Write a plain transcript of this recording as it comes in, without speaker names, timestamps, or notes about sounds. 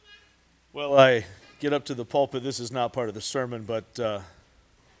Well, I get up to the pulpit. This is not part of the sermon, but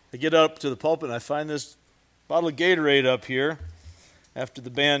I get up to the pulpit and I find this bottle of Gatorade up here after the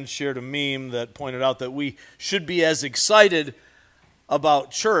band shared a meme that pointed out that we should be as excited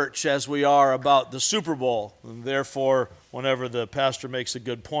about church as we are about the Super Bowl. And therefore, whenever the pastor makes a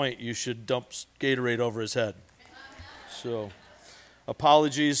good point, you should dump Gatorade over his head. So,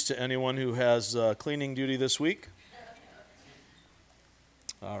 apologies to anyone who has cleaning duty this week.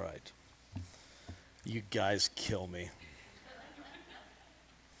 All right. You guys kill me.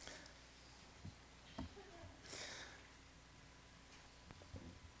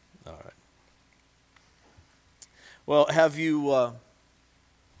 All right. Well, have you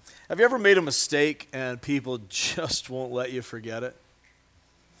ever made a mistake and people just won't let you forget it?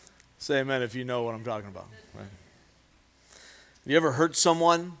 Say amen if you know what I'm talking about. Right? Have you ever hurt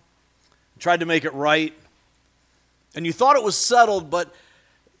someone, tried to make it right, and you thought it was settled, but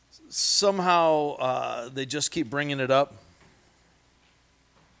somehow they just keep bringing it up?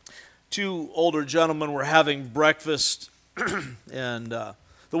 Two older gentlemen were having breakfast, and the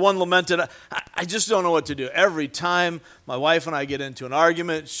one lamented, I just don't know what to do. Every time my wife and I get into an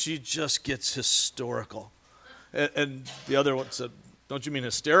argument, she just gets hysterical. And the other one said, don't you mean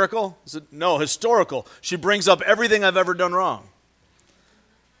hysterical? I said, no, historical. She brings up everything I've ever done wrong.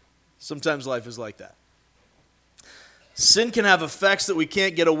 Sometimes life is like that. Sin can have effects that we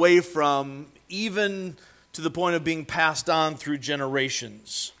can't get away from, even to the point of being passed on through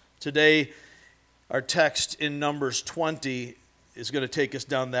generations. Today, our text in Numbers 20 is going to take us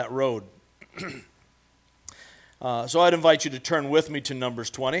down that road. So I'd invite you to turn with me to Numbers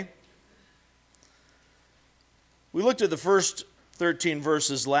 20. We looked at the first 13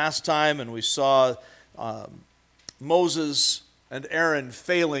 verses last time, and we saw Moses and Aaron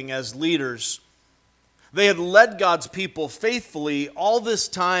failing as leaders. They had led God's people faithfully all this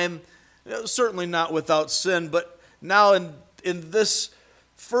time, certainly not without sin, but now in this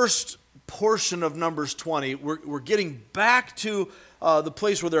first portion of Numbers 20, we're getting back to the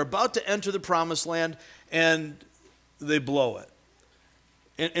place where they're about to enter the promised land, and they blow it.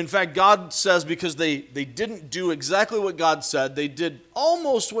 In fact, God says because they didn't do exactly what God said, they did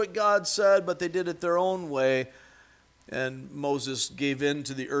almost what God said, but they did it their own way, and Moses gave in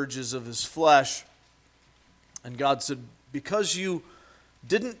to the urges of his flesh. And God said, because you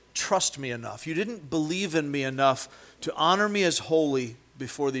didn't trust me enough, you didn't believe in me enough to honor me as holy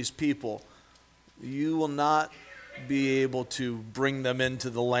before these people, you will not be able to bring them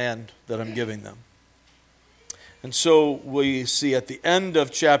into the land that I'm giving them. And so we see at the end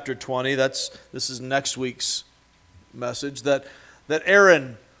of chapter 20, this is next week's message, that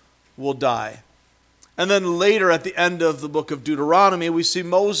Aaron will die. And then later at the end of the book of Deuteronomy, we see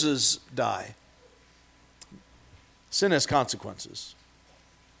Moses die. Sin has consequences.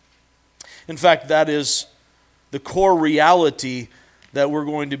 In fact, that is the core reality that we're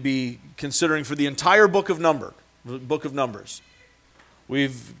going to be considering for the entire book of Numbers.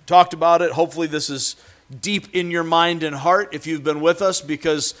 We've talked about it. Hopefully this is deep in your mind and heart if you've been with us,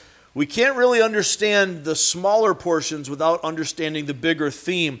 because we can't really understand the smaller portions without understanding the bigger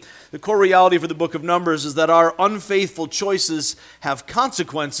theme. The core reality for the book of Numbers is that our unfaithful choices have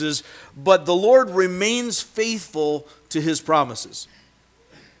consequences, but the Lord remains faithful to his promises.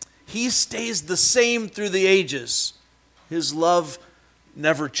 He stays the same through the ages. His love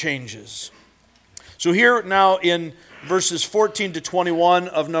never changes. So here now in verses 14 to 21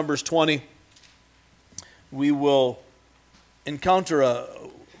 of Numbers 20, we will encounter a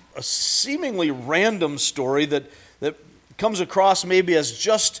seemingly random story that comes across maybe as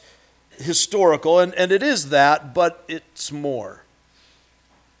just historical, and it is that, but it's more.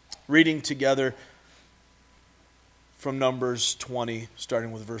 Reading together from Numbers 20,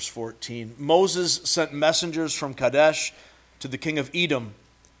 starting with verse 14. Moses sent messengers from Kadesh to the king of Edom,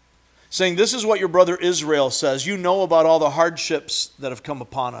 saying, this is what your brother Israel says. You know about all the hardships that have come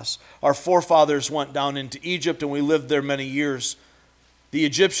upon us. Our forefathers went down into Egypt, and we lived there many years. The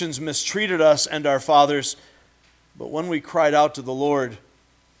Egyptians mistreated us and our fathers, but when we cried out to the Lord,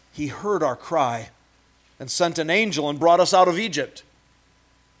 he heard our cry and sent an angel and brought us out of Egypt.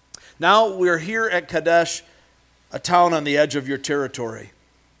 Now we are here at Kadesh, a town on the edge of your territory.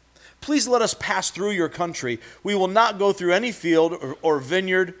 Please let us pass through your country. We will not go through any field or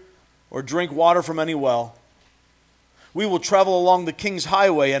vineyard or drink water from any well. We will travel along the king's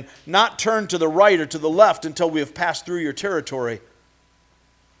highway and not turn to the right or to the left until we have passed through your territory.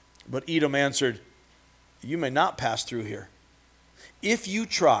 But Edom answered, you may not pass through here. If you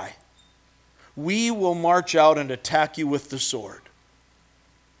try, we will march out and attack you with the sword.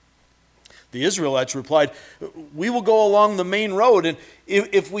 The Israelites replied, we will go along the main road, and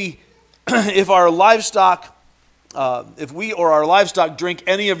if we if we or our livestock drink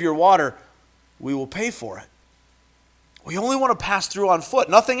any of your water, we will pay for it. We only want to pass through on foot,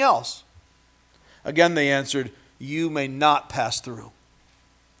 nothing else. Again they answered, you may not pass through.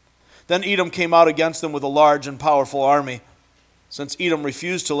 Then Edom came out against them with a large and powerful army. Since Edom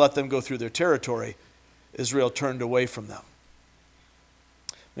refused to let them go through their territory, Israel turned away from them.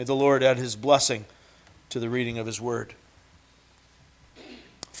 May the Lord add his blessing to the reading of his word.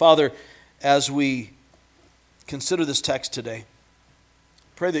 Father, as we consider this text today,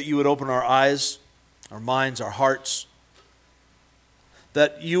 pray that you would open our eyes, our minds, our hearts,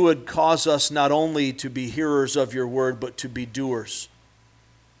 that you would cause us not only to be hearers of your word, but to be doers.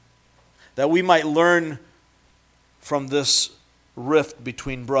 That we might learn from this rift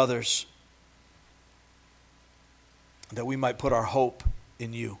between brothers, that we might put our hope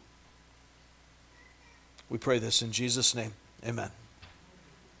in you. We pray this in Jesus' name. Amen.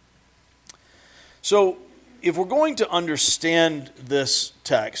 So, if we're going to understand this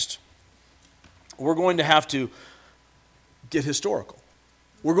text, we're going to have to get historical.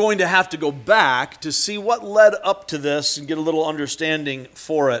 We're going to have to go back to see what led up to this and get a little understanding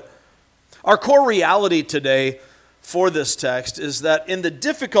for it. Our core reality today for this text is that in the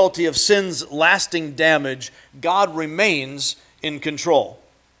difficulty of sin's lasting damage, God remains in control.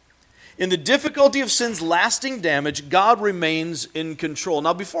 In the difficulty of sin's lasting damage, God remains in control.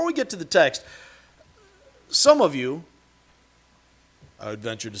 Now, before we get to the text, some of you, I would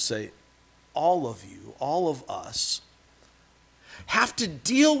venture to say all of you, all of us, have to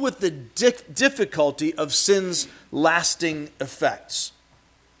deal with the difficulty of sin's lasting effects.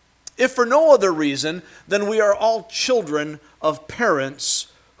 If for no other reason, then we are all children of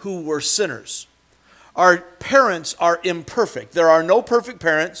parents who were sinners. Our parents are imperfect. There are no perfect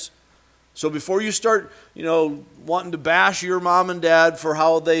parents. So before you start, wanting to bash your mom and dad for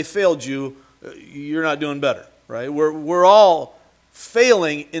how they failed you, you're not doing better, right? We're all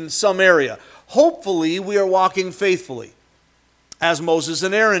failing in some area. Hopefully, we are walking faithfully, as Moses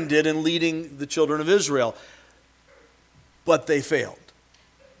and Aaron did in leading the children of Israel. But they failed.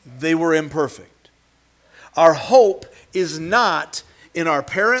 They were imperfect. Our hope is not in our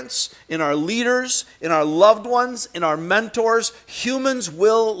parents, in our leaders, in our loved ones, in our mentors. Humans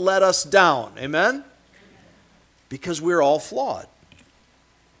will let us down. Amen? Because we're all flawed.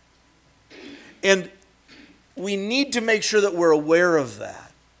 And we need to make sure that we're aware of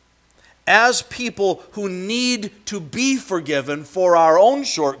that. As people who need to be forgiven for our own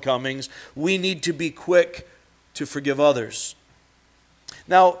shortcomings, we need to be quick to forgive others.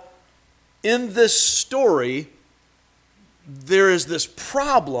 Now, in this story, there is this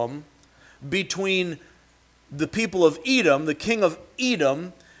problem between the people of Edom, the king of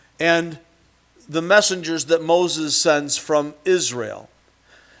Edom, and the messengers that Moses sends from Israel.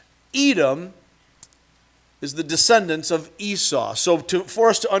 Edom is the descendants of Esau. So for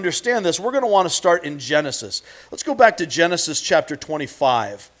us to understand this, we're going to want to start in Genesis. Let's go back to Genesis chapter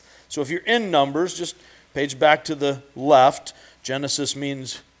 25. So if you're in Numbers, just page back to the left. Genesis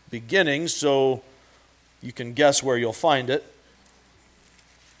means beginning, so you can guess where you'll find it.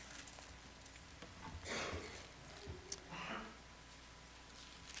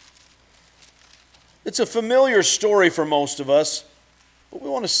 It's a familiar story for most of us, but we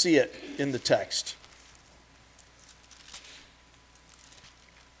want to see it in the text.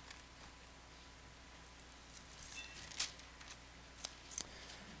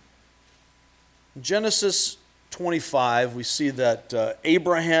 In Genesis 25, we see that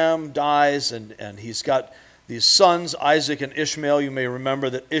Abraham dies, and he's got these sons, Isaac and Ishmael. You may remember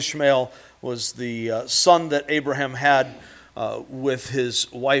that Ishmael was the son that Abraham had with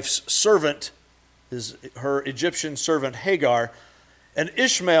his wife's servant, her Egyptian servant Hagar. And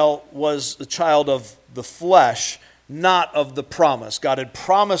Ishmael was the child of the flesh, not of the promise. God had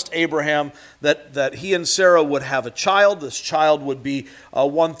promised Abraham that he and Sarah would have a child. This child would be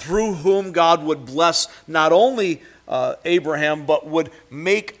one through whom God would bless not only Abraham, but would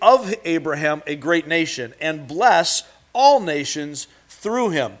make of Abraham a great nation and bless all nations through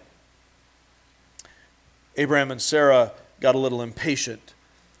him. Abraham and Sarah got a little impatient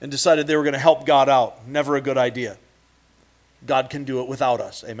and decided they were going to help God out. Never a good idea. God can do it without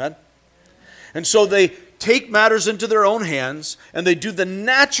us. Amen? And so they take matters into their own hands, and they do the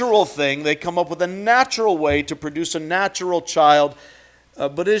natural thing. They come up with a natural way to produce a natural child.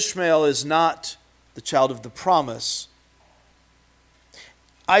 But Ishmael is not the child of the promise.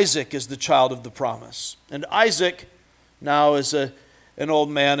 Isaac is the child of the promise. And Isaac now is an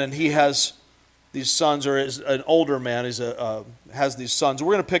old man, and he has these sons, or is an older man, has these sons.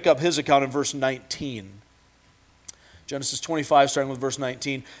 We're going to pick up his account in verse 19. Genesis 25, starting with verse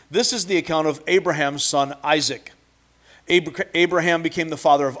 19. This is the account of Abraham's son Isaac. Abraham became the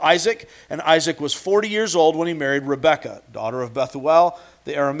father of Isaac, and Isaac was 40 years old when he married Rebekah, daughter of Bethuel,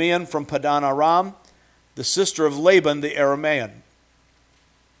 the Aramean from Padan Aram, the sister of Laban, the Aramean.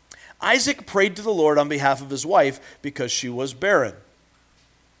 Isaac prayed to the Lord on behalf of his wife because she was barren.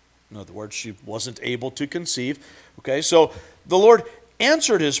 In other words, she wasn't able to conceive. Okay, so the Lord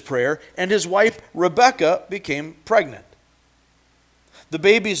answered his prayer, and his wife Rebekah became pregnant. The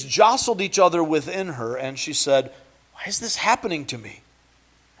babies jostled each other within her, and she said, "Why is this happening to me?"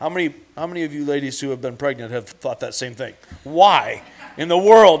 How many of you ladies who have been pregnant have thought that same thing? Why in the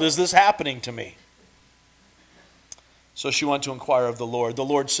world is this happening to me? So she went to inquire of the Lord. The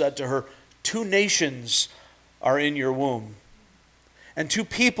Lord said to her, 2 nations are in your womb, and 2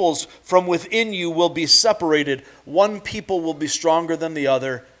 peoples from within you will be separated. One people will be stronger than the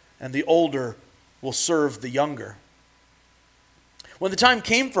other, and the older will serve the younger. When the time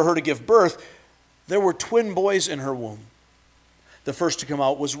came for her to give birth, there were twin boys in her womb. The first to come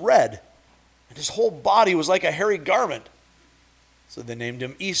out was red, and his whole body was like a hairy garment. So they named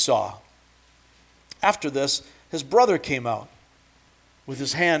him Esau. After this, his brother came out, with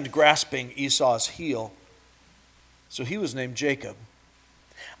his hand grasping Esau's heel. So he was named Jacob.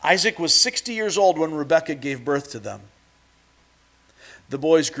 Isaac was 60 years old when Rebekah gave birth to them. The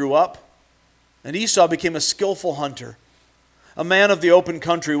boys grew up, and Esau became a skillful hunter, a man of the open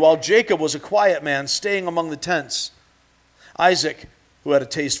country, while Jacob was a quiet man, staying among the tents. Isaac, who had a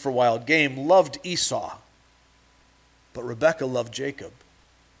taste for wild game, loved Esau, but Rebekah loved Jacob.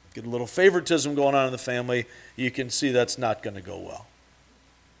 Get a little favoritism going on in the family. You can see that's not going to go well.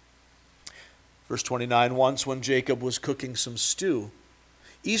 Verse 29, once when Jacob was cooking some stew,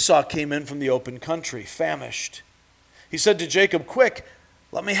 Esau came in from the open country, famished. He said to Jacob, "Quick,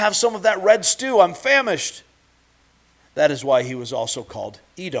 let me have some of that red stew. I'm famished." That is why he was also called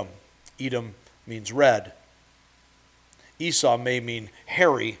Edom. Edom means red. Esau may mean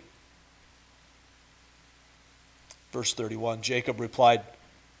hairy. Verse 31, Jacob replied,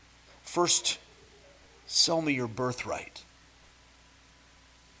 "First, sell me your birthright."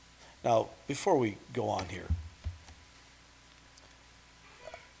 Now, before we go on here,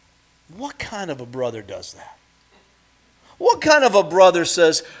 what kind of a brother does that? What kind of a brother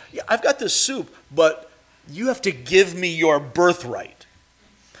says, "Yeah, I've got this soup, but you have to give me your birthright.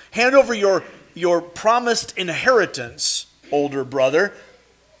 Hand over your promised inheritance, older brother."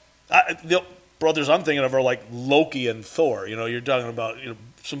 The brothers I'm thinking of are like Loki and Thor. You're talking about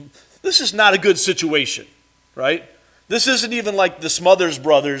this is not a good situation, right? This isn't even like the Smothers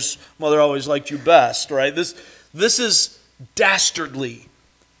brothers. Mother always liked you best, right? This is dastardly,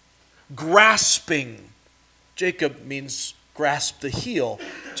 grasping. Jacob means grasp the heel,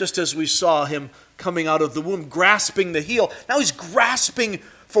 just as we saw him coming out of the womb, grasping the heel. Now he's grasping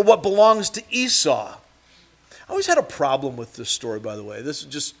for what belongs to Esau. I always had a problem with this story, by the way. This is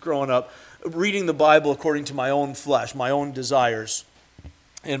just growing up, reading the Bible according to my own flesh, my own desires,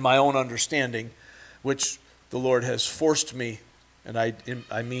 and my own understanding, which the Lord has forced me, and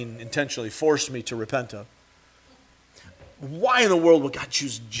I mean intentionally forced me to repent of. Why in the world would God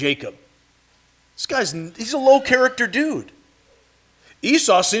choose Jacob? He's a low-character dude.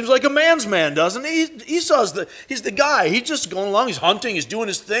 Esau seems like a man's man, doesn't he? He's the guy. He's just going along. He's hunting. He's doing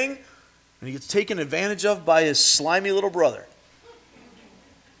his thing. And he gets taken advantage of by his slimy little brother.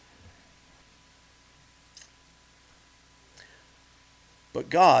 But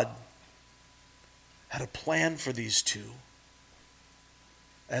God had a plan for these two,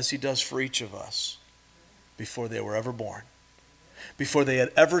 as he does for each of us, before they were ever born. Before they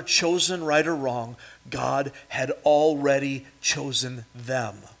had ever chosen right or wrong, God had already chosen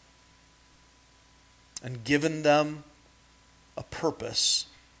them and given them a purpose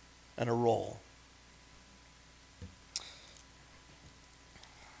and a role.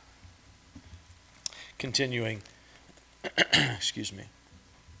 Continuing, excuse me.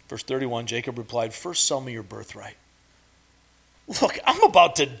 Verse 31, Jacob replied, "First sell me your birthright." "Look, I'm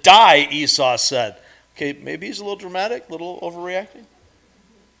about to die," Esau said. Okay, maybe he's a little dramatic, a little overreacting.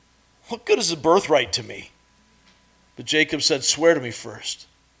 "What good is a birthright to me?" But Jacob said, "Swear to me first."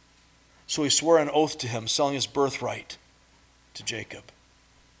 So he swore an oath to him, selling his birthright to Jacob.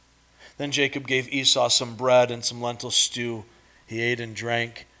 Then Jacob gave Esau some bread and some lentil stew. He ate and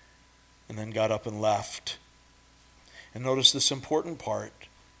drank, and then got up and left. And notice this important part.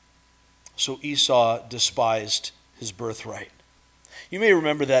 So Esau despised his birthright. You may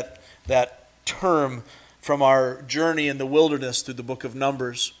remember that term from our journey in the wilderness through the book of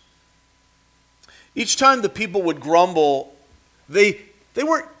Numbers. Each time the people would grumble, they They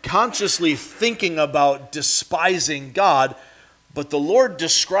weren't consciously thinking about despising God, but the Lord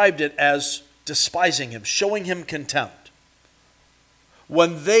described it as despising him, showing him contempt.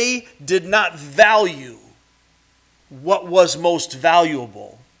 When they did not value what was most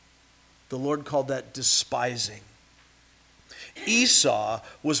valuable, the Lord called that despising. Esau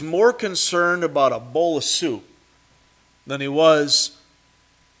was more concerned about a bowl of soup than he was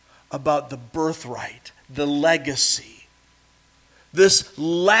about the birthright, the legacy, this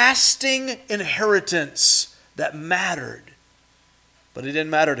lasting inheritance that mattered. But it didn't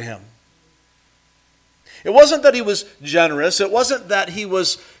matter to him. It wasn't that he was generous. It wasn't that he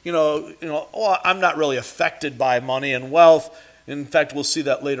was, oh, I'm not really affected by money and wealth. In fact, we'll see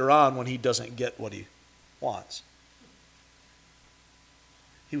that later on when he doesn't get what he wants.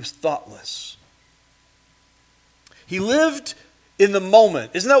 He was thoughtless. He lived in the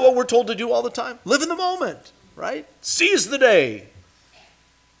moment. Isn't that what we're told to do all the time? Live in the moment, right? Seize the day.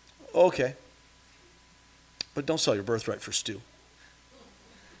 Okay. But don't sell your birthright for stew.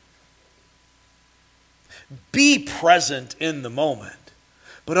 Be present in the moment,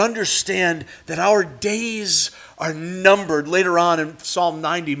 but understand that our days are numbered. Later on in Psalm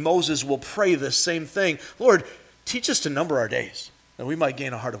 90, Moses will pray the same thing. Lord, teach us to number our days, that we might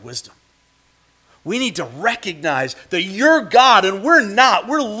gain a heart of wisdom. We need to recognize that you're God and we're not.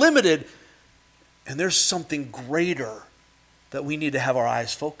 We're limited. And there's something greater that we need to have our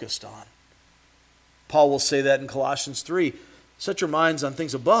eyes focused on. Paul will say that in Colossians 3. Set your minds on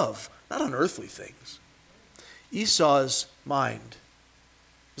things above, not on earthly things. Esau's mind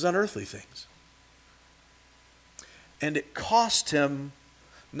was on earthly things. And it cost him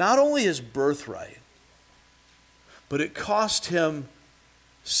not only his birthright, but it cost him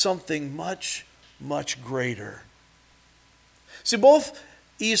something much, much greater. See, both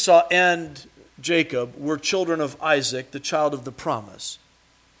Esau and Jacob were children of Isaac, the child of the promise,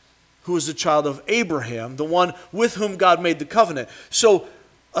 who was the child of Abraham, the one with whom God made the covenant. So,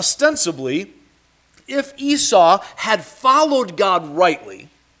 ostensibly, if Esau had followed God rightly,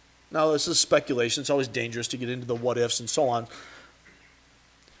 now this is speculation, it's always dangerous to get into the what ifs and so on.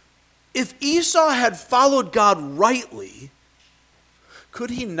 If Esau had followed God rightly,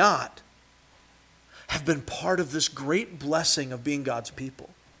 could he not have been part of this great blessing of being God's people?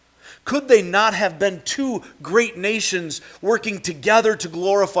 Could they not have been two great nations working together to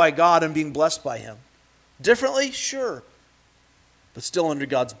glorify God and being blessed by him? Differently? Sure. But still under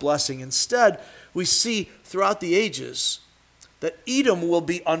God's blessing. Instead, we see throughout the ages that Edom will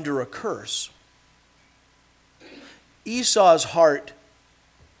be under a curse. Esau's heart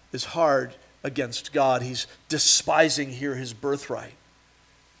is hard against God. He's despising here his birthright.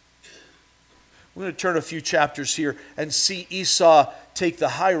 We're going to turn a few chapters here and see Esau take the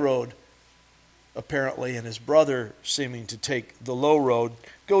high road, apparently, and his brother seeming to take the low road.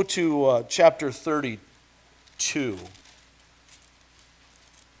 Go to chapter 32.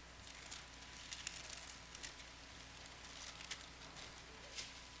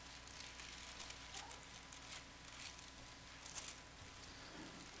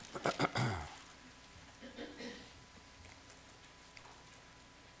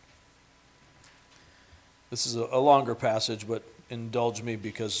 This is a longer passage, but indulge me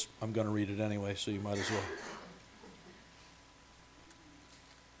because I'm going to read it anyway, so you might as well.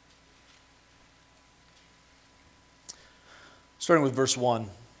 Starting with verse 1.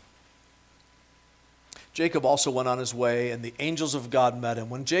 Jacob also went on his way, and the angels of God met him.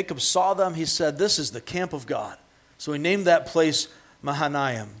 When Jacob saw them, he said, "This is the camp of God." So he named that place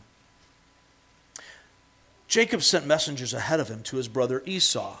Mahanaim. Jacob sent messengers ahead of him to his brother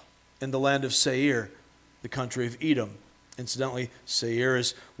Esau in the land of Seir, the country of Edom. Incidentally, Seir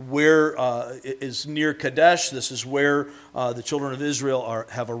is is near Kadesh. This is where the children of Israel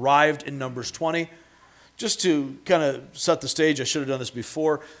have arrived in Numbers 20. Just to kind of set the stage, I should have done this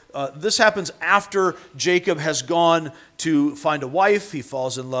before. This happens after Jacob has gone to find a wife. He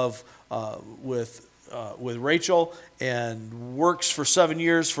falls in love with Rachel and works for 7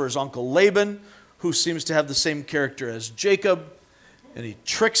 years for his uncle Laban, who seems to have the same character as Jacob. And he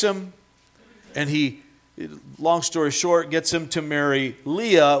tricks him, and he, long story short, gets him to marry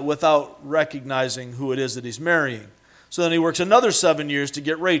Leah without recognizing who it is that he's marrying. So then he works another 7 years to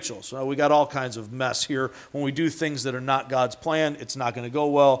get Rachel. So we got all kinds of mess here. When we do things that are not God's plan, it's not going to go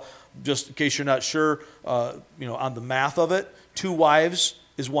well. Just in case you're not sure, on the math of it, 2 wives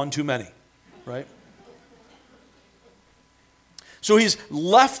is 1 too many, right? So he's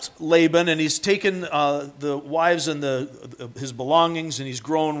left Laban, and he's taken the wives and his belongings, and he's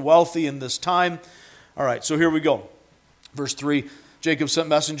grown wealthy in this time. All right, so here we go. Verse 3, Jacob sent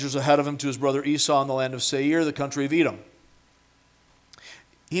messengers ahead of him to his brother Esau in the land of Seir, the country of Edom.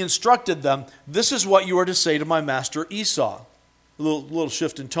 he instructed them, "This is what you are to say to my master Esau." A little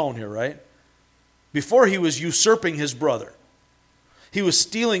shift in tone here, right? Before, he was usurping his brother. He was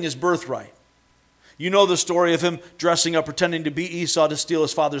stealing his birthright. You know the story of him dressing up, pretending to be Esau to steal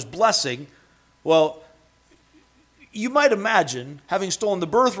his father's blessing. Well, you might imagine, having stolen the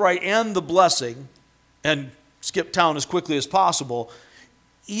birthright and the blessing, and skipped town as quickly as possible,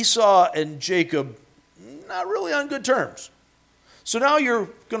 Esau and Jacob not really on good terms. So now you're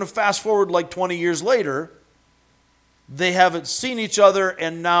going to fast forward like 20 years later. They haven't seen each other,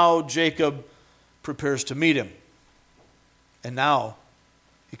 and now Jacob prepares to meet him. And now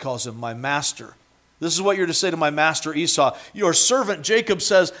he calls him my master. This is what you're to say to my master Esau. Your servant Jacob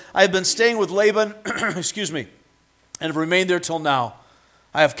says, I have been staying with Laban, excuse me, and have remained there till now.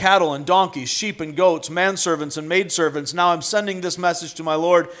 I have cattle and donkeys, sheep and goats, manservants and maidservants. Now I'm sending this message to my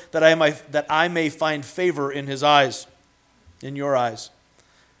Lord that I may find favor in his eyes, in your eyes.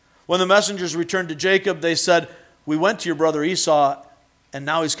 When the messengers returned to Jacob, they said, we went to your brother Esau, and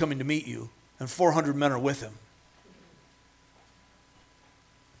now he's coming to meet you, and 400 men are with him.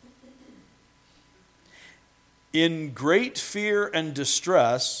 In great fear and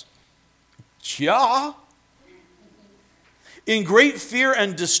distress, in great fear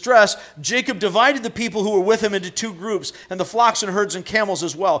and distress, Jacob divided the people who were with him into two groups, and the flocks and herds and camels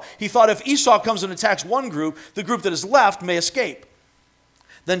as well. He thought if Esau comes and attacks one group, the group that is left may escape.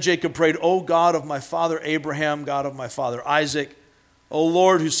 Then Jacob prayed, O God of my father Abraham, God of my father Isaac, O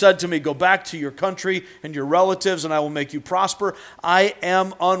Lord, who said to me, go back to your country and your relatives, and I will make you prosper. I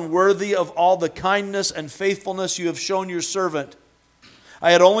am unworthy of all the kindness and faithfulness you have shown your servant.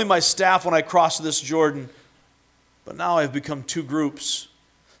 I had only my staff when I crossed this Jordan, but now I have become two groups.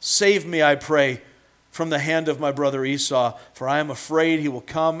 Save me, I pray, from the hand of my brother Esau, for I am afraid he will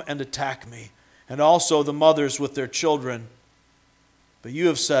come and attack me, and also the mothers with their children. But you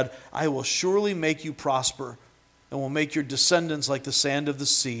have said, I will surely make you prosper, and will make your descendants like the sand of the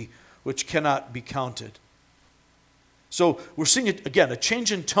sea, which cannot be counted. So we're seeing, again, a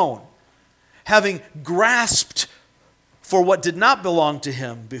change in tone. Having grasped for what did not belong to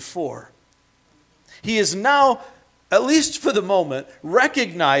him before, he is now, at least for the moment,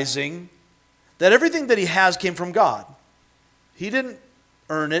 recognizing that everything that he has came from God. He didn't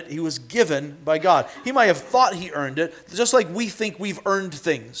earn it. He was given by God. He might have thought he earned it, just like we think we've earned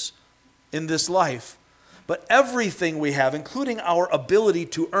things in this life. But everything we have, including our ability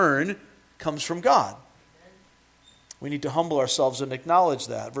to earn, comes from God. We need to humble ourselves and acknowledge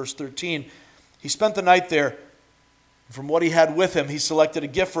that. Verse 13, he spent the night there. From what he had with him, he selected a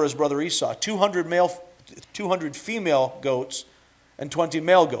gift for his brother Esau, 200 female goats and 20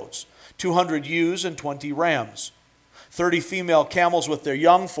 male goats, 200 ewes and 20 rams, 30 female camels with their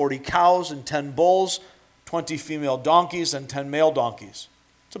young, 40 cows and 10 bulls, 20 female donkeys and 10 male donkeys.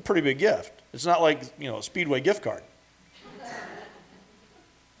 It's a pretty big gift. It's not like, a Speedway gift card.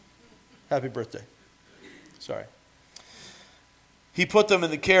 Happy birthday. Sorry. He put them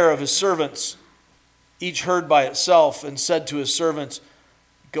in the care of his servants, each herd by itself, and said to his servants,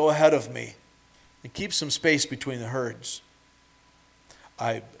 go ahead of me and keep some space between the herds.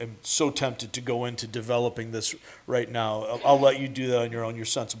 I am so tempted to go into developing this right now. I'll let you do that on your own. You're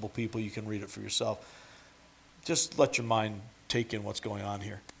sensible people. You can read it for yourself. Just let your mind take in what's going on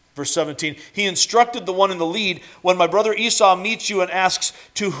here. Verse 17, he instructed the one in the lead, when my brother Esau meets you and asks,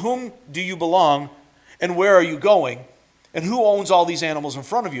 to whom do you belong and where are you going? And who owns all these animals in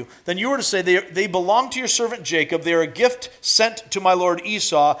front of you? Then you are to say, they belong to your servant Jacob. They are a gift sent to my lord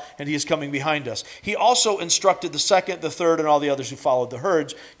Esau, and he is coming behind us. He also instructed the second, the third, and all the others who followed the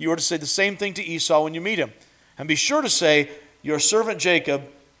herds. You are to say the same thing to Esau when you meet him. And be sure to say, your servant Jacob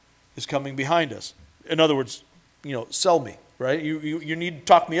is coming behind us. In other words, sell me, right? You need to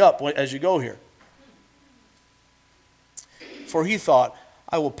talk me up as you go here. For he thought,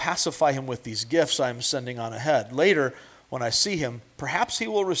 I will pacify him with these gifts I am sending on ahead. Later, when I see him, perhaps he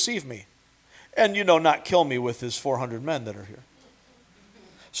will receive me, and not kill me with his 400 men that are here.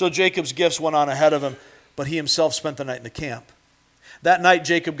 So Jacob's gifts went on ahead of him, but he himself spent the night in the camp. That night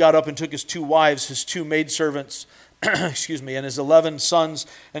Jacob got up and took his 2 wives, his 2 maidservants, and his 11 sons,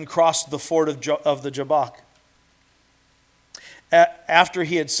 and crossed the ford of the Jabbok. After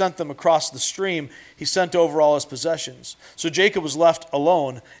he had sent them across the stream, he sent over all his possessions. So Jacob was left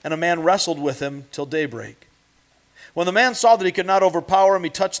alone, and a man wrestled with him till daybreak. When the man saw that he could not overpower him, he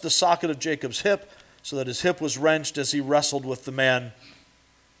touched the socket of Jacob's hip, so that his hip was wrenched as he wrestled with the man.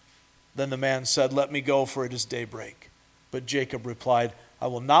 Then the man said, let me go, for it is daybreak. But Jacob replied, I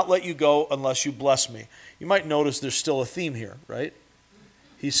will not let you go unless you bless me. You might notice there's still a theme here, right?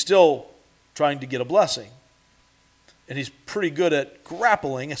 He's still trying to get a blessing. and he's pretty good at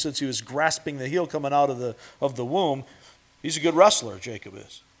grappling, since he was grasping the heel coming out of the womb. He's a good wrestler, Jacob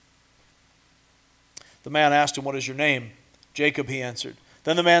is. The man asked him, "What is your name?" "Jacob," he answered.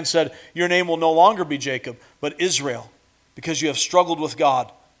 Then the man said, "Your name will no longer be Jacob, but Israel, because you have struggled with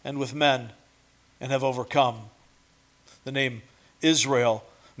God and with men and have overcome." The name Israel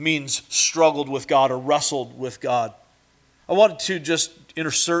means struggled with God or wrestled with God. I want to just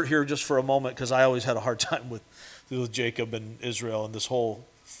insert here just for a moment, because I always had a hard time with Jacob and Israel and this whole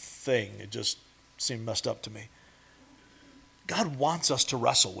thing. It just seemed messed up to me. God wants us to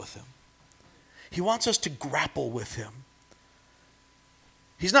wrestle with him. He wants us to grapple with him.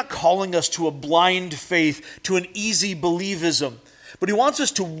 He's not calling us to a blind faith, to an easy believism, but he wants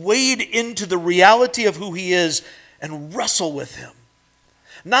us to wade into the reality of who he is and wrestle with him.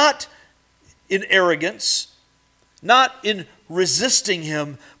 Not in arrogance, not in resisting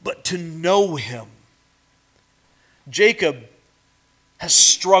him, but to know him. Jacob has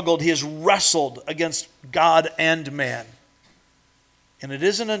struggled, he has wrestled against God and man. And it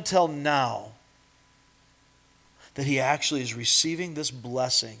isn't until now that he actually is receiving this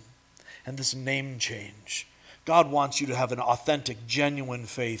blessing and this name change. God wants you to have an authentic, genuine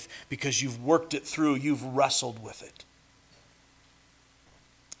faith because you've worked it through, you've wrestled with it.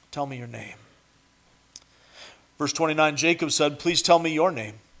 Tell me your name. Verse 29, Jacob said, "Please tell me your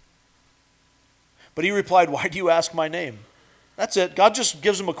name." But he replied, "Why do you ask my name?" That's it. God just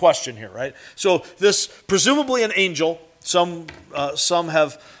gives him a question here, right? So this, presumably an angel, some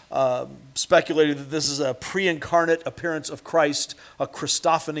have speculated that this is a pre-incarnate appearance of Christ, a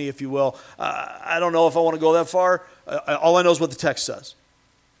Christophany, if you will. I don't know if I want to go that far. All I know is what the text says.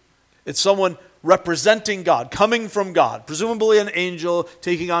 It's someone representing God, coming from God, presumably an angel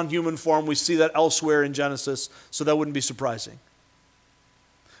taking on human form. We see that elsewhere in Genesis, so that wouldn't be surprising.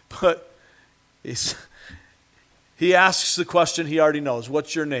 But he asks the question he already knows.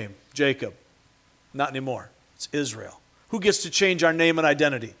 What's your name? Jacob. Not anymore. It's Israel. Who gets to change our name and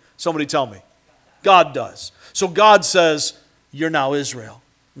identity? Somebody tell me. God does. So God says, you're now Israel.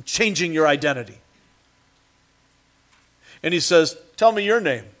 I'm changing your identity. And he says, tell me your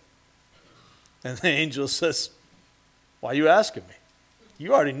name. And the angel says, why are you asking me?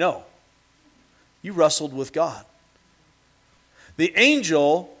 You already know. You wrestled with God. The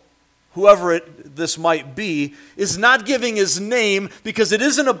angel, whoever this might be, is not giving his name because it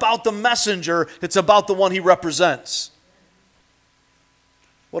isn't about the messenger, it's about the one he represents.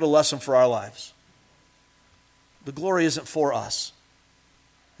 What a lesson for our lives. The glory isn't for us.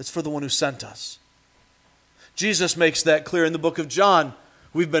 It's for the one who sent us. Jesus makes that clear in the book of John.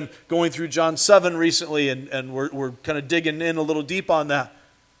 We've been going through John 7 recently, and we're kind of digging in a little deep on that.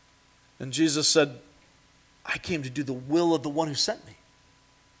 And Jesus said, I came to do the will of the one who sent me.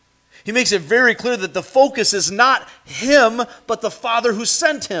 He makes it very clear that the focus is not him, but the Father who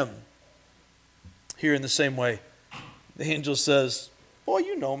sent him. Here in the same way, the angel says, boy,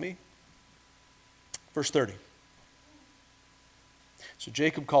 you know me. Verse 30. So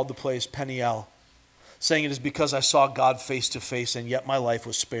Jacob called the place Peniel, saying, it is because I saw God face to face, and yet my life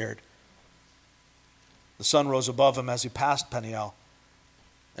was spared. The sun rose above him as he passed Peniel,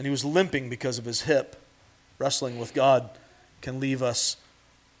 and he was limping because of his hip. Wrestling with God can leave us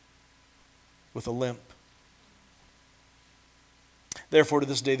with a limp. Therefore, to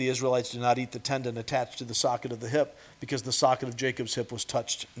this day, the Israelites do not eat the tendon attached to the socket of the hip, because the socket of Jacob's hip was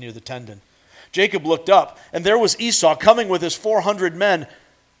touched near the tendon. Jacob looked up, and there was Esau coming with his 400 men.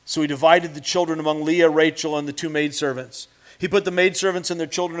 So he divided the children among Leah, Rachel, and the two maidservants. He put the maidservants and their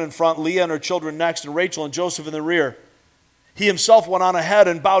children in front, Leah and her children next, and Rachel and Joseph in the rear. He himself went on ahead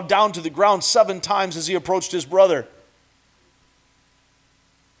and bowed down to the ground 7 times as he approached his brother.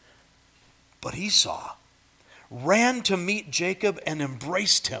 But Esau ran to meet Jacob and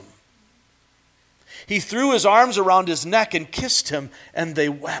embraced him. He threw his arms around his neck and kissed him, and they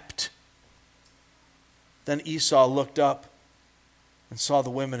wept. Then Esau looked up and saw the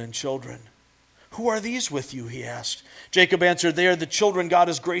women and children. Who are these with you? He asked. Jacob answered, they are the children God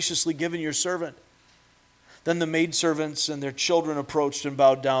has graciously given your servant. Then the maidservants and their children approached and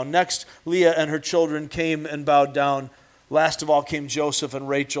bowed down. Next, Leah and her children came and bowed down. Last of all came Joseph and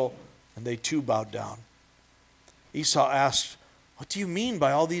Rachel, and they too bowed down. Esau asked, what do you mean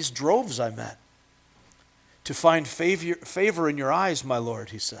by all these droves I met? To find favor in your eyes, my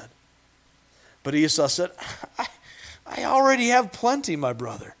lord, he said. But Esau said, I already have plenty, my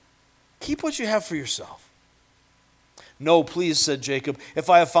brother. Keep what you have for yourself. No, please, said Jacob, if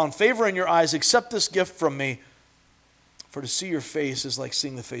I have found favor in your eyes, accept this gift from me. For to see your face is like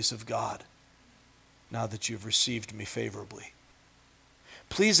seeing the face of God, now that you have received me favorably.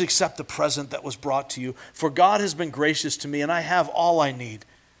 Please accept the present that was brought to you, for God has been gracious to me, and I have all I need."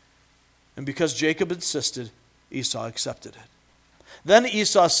 And because Jacob insisted, Esau accepted it. Then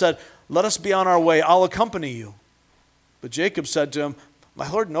Esau said, "Let us be on our way. I'll accompany you." But Jacob said to him, "My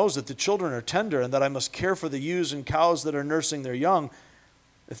Lord knows that the children are tender and that I must care for the ewes and cows that are nursing their young.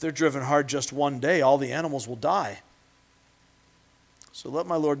 If they're driven hard just one day, all the animals will die. So let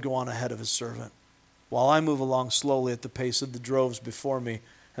my Lord go on ahead of his servant, while I move along slowly at the pace of the droves before me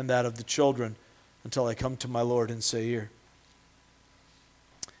and that of the children, until I come to my Lord in Seir."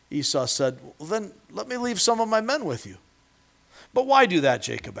 Esau said, "Well, then let me leave some of my men with you." "But why do that?"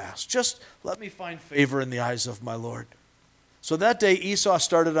 Jacob asked. "Just let me find favor in the eyes of my Lord." So that day Esau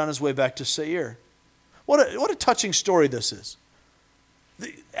started on his way back to Seir. What a touching story this is.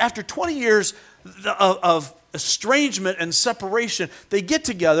 After 20 years of estrangement and separation, they get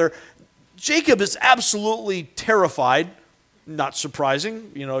together. Jacob is absolutely terrified. Not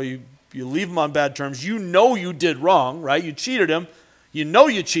surprising. You leave him on bad terms. You know you did wrong, right? You cheated him. You know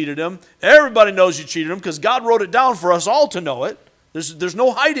you cheated him. Everybody knows you cheated him because God wrote it down for us all to know it. There's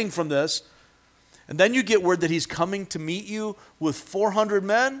no hiding from this. And then you get word that he's coming to meet you with 400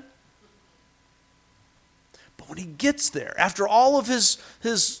 men. But when he gets there, after all of his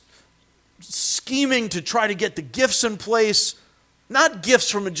scheming to try to get the gifts in place, not gifts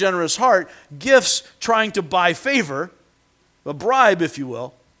from a generous heart, gifts trying to buy favor, a bribe, if you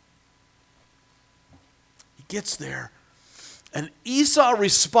will, he gets there. And Esau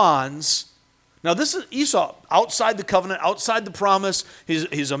responds. Now this is Esau, outside the covenant, outside the promise.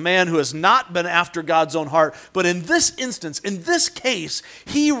 He's a man who has not been after God's own heart. But in this instance, in this case,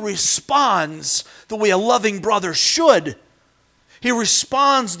 he responds the way a loving brother should. He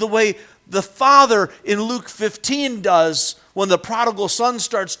responds the way the father in Luke 15 does when the prodigal son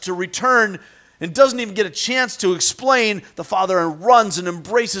starts to return and doesn't even get a chance to explain. The father runs and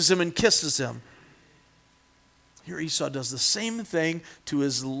embraces him and kisses him. Here Esau does the same thing to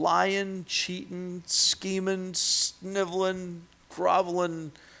his lying, cheating, scheming, sniveling,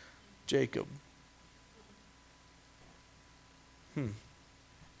 groveling Jacob.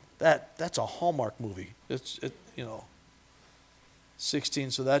 That's a Hallmark movie.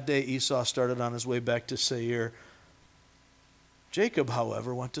 16. So that day Esau started on his way back to Seir. Jacob,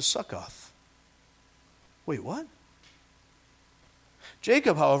 however, went to Succoth. Wait, what?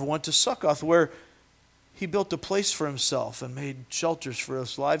 Jacob, however, went to Succoth, where he built a place for himself and made shelters for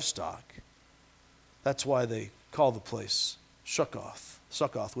his livestock. That's why they call the place Succoth,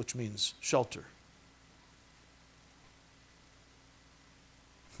 which means shelter.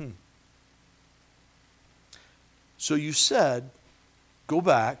 So you said, "Go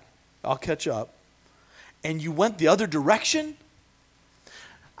back, I'll catch up," and you went the other direction?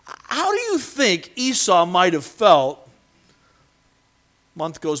 How do you think Esau might have felt?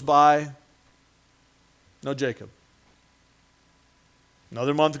 Month goes by, no Jacob.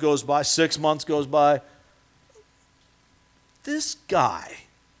 Another month goes by, 6 months goes by. This guy.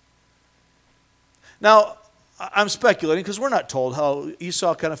 Now, I'm speculating because we're not told how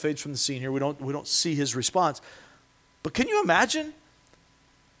Esau kind of fades from the scene here. We don't see his response. But can you imagine?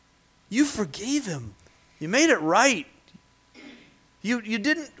 You forgave him. You made it right. You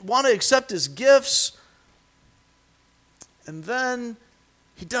didn't want to accept his gifts. And then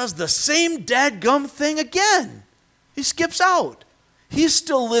he does the same dadgum thing again. He skips out. He's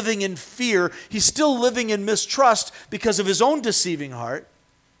still living in fear. He's still living in mistrust because of his own deceiving heart.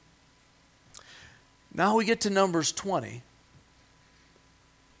 Now we get to Numbers 20.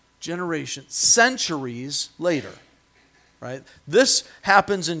 Generations, centuries later. Right? This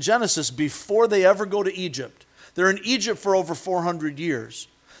happens in Genesis before they ever go to Egypt. They're in Egypt for over 400 years.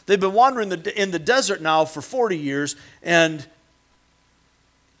 They've been wandering in the desert now for 40 years, and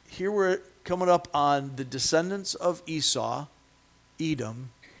here we're coming up on the descendants of Esau,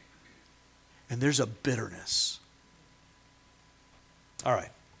 Edom, and there's a bitterness. All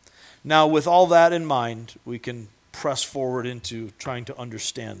right. Now, with all that in mind, we can press forward into trying to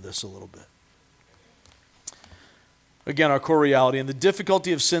understand this a little bit. Again, our core reality. In the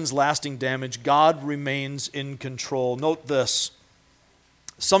difficulty of sin's lasting damage, God remains in control. Note this.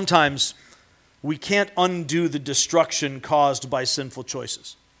 Sometimes we can't undo the destruction caused by sinful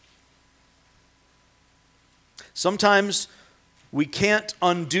choices. Sometimes we can't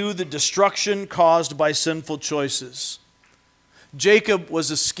undo the destruction caused by sinful choices. Jacob was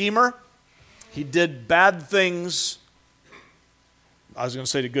a schemer. He did bad things. I was going to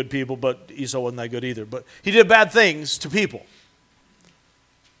say to good people, but Esau wasn't that good either. But he did bad things to people.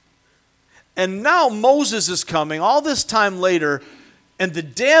 And now Moses is coming all this time later, and the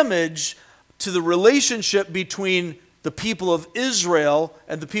damage to the relationship between the people of Israel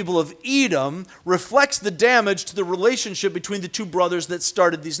and the people of Edom reflects the damage to the relationship between the two brothers that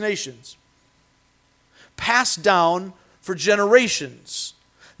started these nations. Passed down for generations.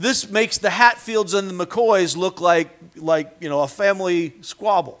 This makes the Hatfields and the McCoys look like a family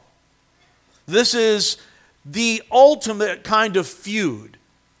squabble. This is the ultimate kind of feud.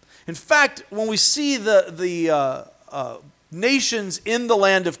 In fact, when we see the nations in the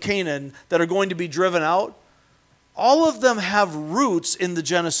land of Canaan that are going to be driven out, all of them have roots in the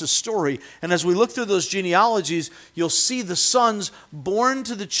Genesis story. And as we look through those genealogies, you'll see the sons born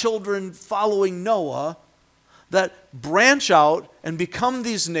to the children following Noah that branch out and become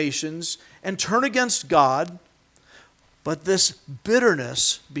these nations and turn against God. But this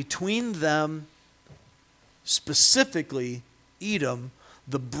bitterness between them, specifically Edom,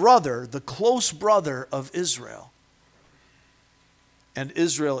 the close brother of Israel, and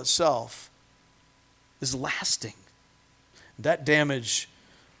Israel itself, is lasting. That damage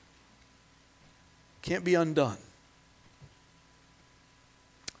can't be undone.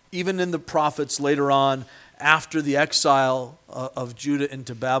 Even in the prophets later on, after the exile of Judah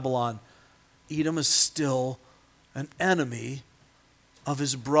into Babylon, Edom is still an enemy of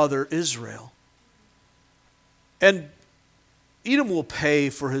his brother Israel. And Edom will pay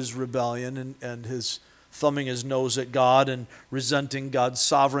for his rebellion and his thumbing his nose at God and resenting God's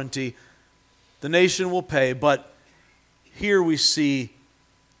sovereignty. The nation will pay, but here we see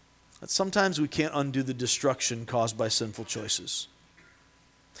that sometimes we can't undo the destruction caused by sinful choices.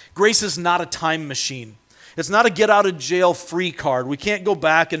 Grace is not a time machine. It's not a get-out-of-jail-free card. We can't go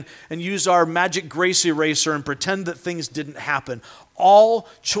back and use our magic grace eraser and pretend that things didn't happen. All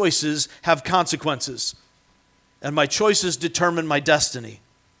choices have consequences, and my choices determine my destiny.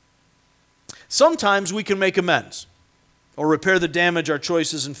 Sometimes we can make amends or repair the damage our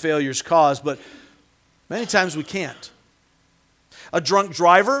choices and failures cause, but many times we can't. A drunk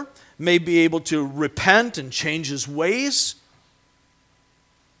driver may be able to repent and change his ways.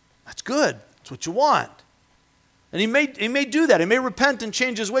 That's good. That's what you want. And he may do that. He may repent and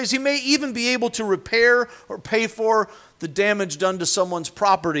change his ways. He may even be able to repair or pay for the damage done to someone's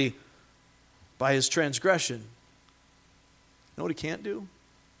property by his transgression. You know what he can't do?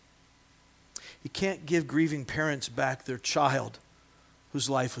 He can't give grieving parents back their child whose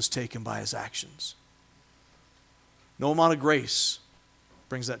life was taken by his actions. No amount of grace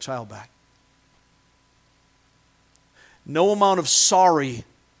brings that child back. No amount of sorry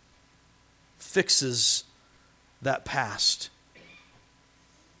fixes that past.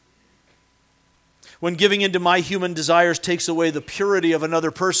 When giving into my human desires takes away the purity of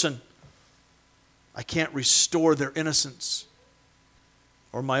another person, I can't restore their innocence,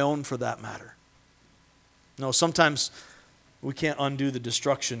 or my own for that matter. No, sometimes we can't undo the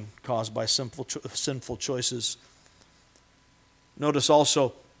destruction caused by sinful choices. Notice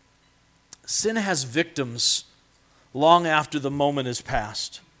also, sin has victims long after the moment is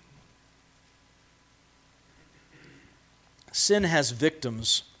past. Sin has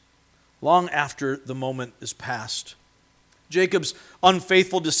victims long after the moment is past. Jacob's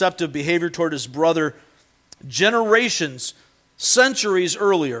unfaithful, deceptive behavior toward his brother generations, centuries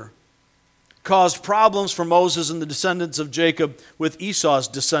earlier, caused problems for Moses and the descendants of Jacob with Esau's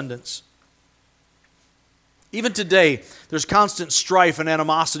descendants. Even today, there's constant strife and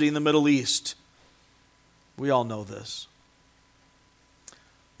animosity in the Middle East. We all know this.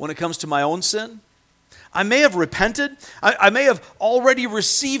 When it comes to my own sin, I may have repented. I may have already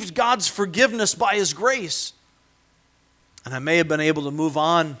received God's forgiveness by His grace. And I may have been able to move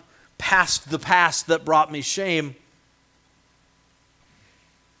on past the past that brought me shame.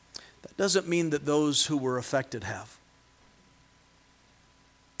 That doesn't mean that those who were affected have.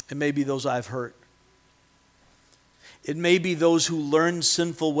 It may be those I've hurt. It may be those who learned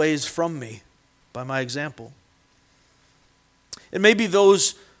sinful ways from me by my example. It may be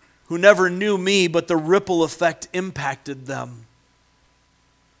those who never knew me, but the ripple effect impacted them.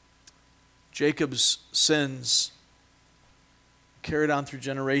 Jacob's sins carried on through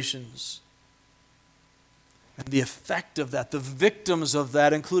generations. And the effect of that, the victims of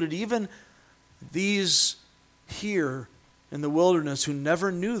that, included even these here in the wilderness who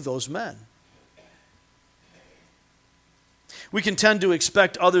never knew those men. We can tend to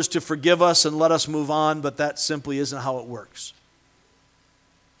expect others to forgive us and let us move on, but that simply isn't how it works.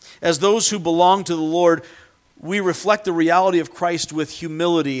 As those who belong to the Lord, we reflect the reality of Christ with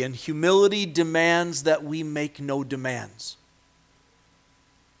humility, and humility demands that we make no demands.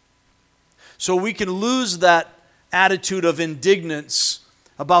 So we can lose that attitude of indignance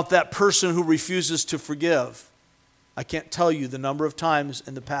about that person who refuses to forgive. I can't tell you the number of times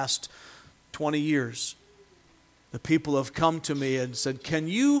in the past 20 years The people have come to me and said, "Can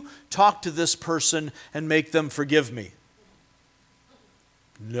you talk to this person and make them forgive me?"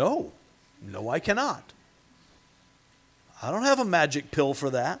 No, I cannot. I don't have a magic pill for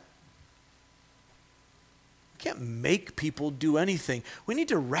that. We can't make people do anything. We need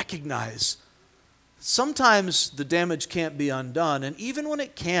to recognize sometimes the damage can't be undone, and even when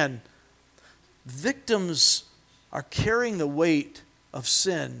it can, victims are carrying the weight of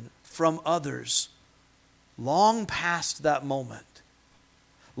sin from others long past that moment.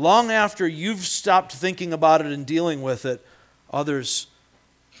 Long after you've stopped thinking about it and dealing with it, others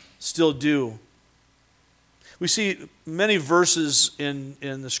still do. We see many verses in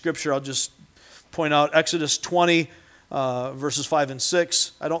the Scripture. I'll just point out Exodus 20, verses 5 and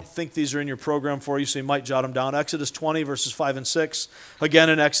 6. I don't think these are in your program for you, so you might jot them down. Exodus 20, verses 5 and 6. Again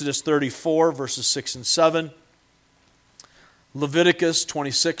in Exodus 34, verses 6 and 7. Leviticus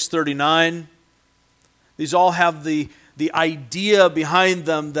 26:39. These all have the idea behind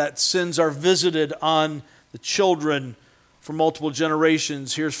them that sins are visited on the children for multiple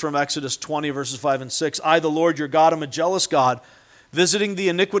generations. Here's from Exodus 20, verses 5 and 6. I, the Lord your God, am a jealous God, visiting the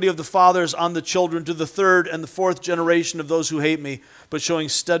iniquity of the fathers on the children to the third and the fourth generation of those who hate me, but showing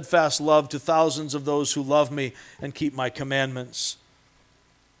steadfast love to thousands of those who love me and keep my commandments.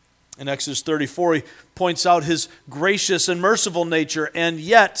 In Exodus 34, he points out his gracious and merciful nature, and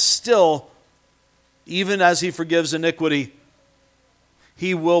yet still, even as he forgives iniquity,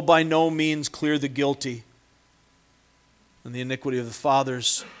 he will by no means clear the guilty. And the iniquity of the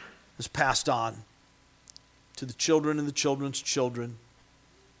fathers is passed on to the children and the children's children.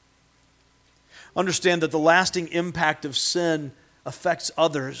 Understand that the lasting impact of sin affects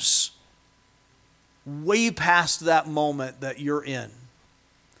others way past that moment that you're in.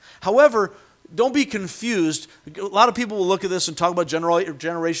 However, don't be confused. A lot of people will look at this and talk about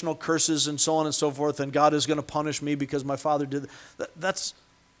generational curses and so on and so forth, and God is going to punish me because my father did that.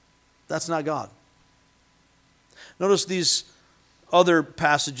 That's not God. Notice these other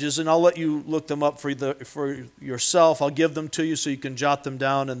passages, and I'll let you look them up for yourself. I'll give them to you so you can jot them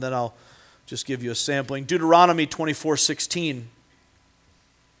down, and then I'll just give you a sampling. Deuteronomy 24:16.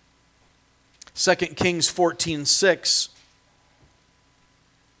 2 Kings 14:6.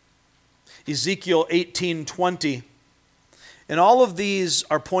 Ezekiel 18:20. And all of these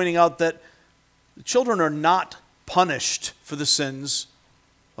are pointing out that the children are not punished for the sins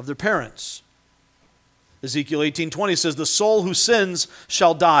of their parents. Ezekiel 18:20 says, the soul who sins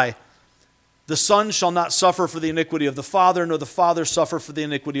shall die. The son shall not suffer for the iniquity of the father, nor the father suffer for the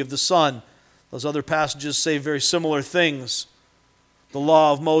iniquity of the son. Those other passages say very similar things. The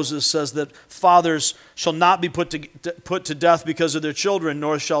law of Moses says that fathers shall not be put to death because of their children,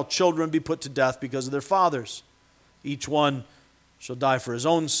 nor shall children be put to death because of their fathers. Each one shall die for his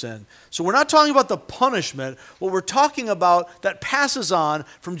own sin. So we're not talking about the punishment. What we're talking about that passes on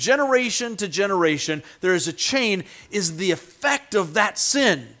from generation to generation, there is a chain, is the effect of that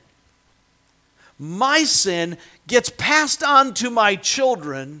sin. My sin gets passed on to my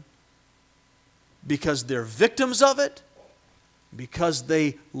children because they're victims of it, because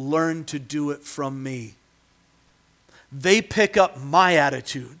they learn to do it from me. They pick up my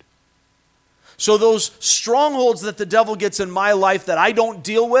attitude. So those strongholds that the devil gets in my life that I don't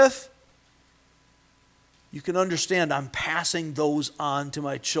deal with, you can understand I'm passing those on to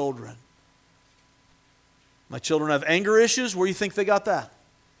my children. My children have anger issues. Where do you think they got that?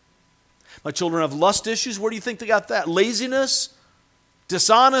 My children have lust issues. Where do you think they got that? Laziness,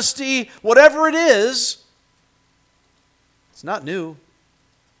 dishonesty, whatever it is, it's not new.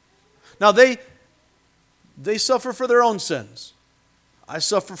 Now they suffer for their own sins. I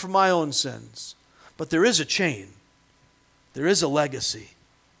suffer for my own sins. But there is a chain. There is a legacy.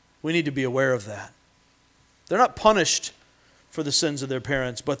 We need to be aware of that. They're not punished for the sins of their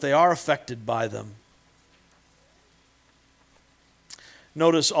parents, but they are affected by them.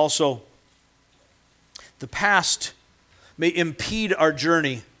 Notice also, the past may impede our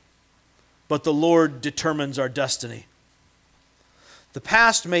journey, but the Lord determines our destiny. The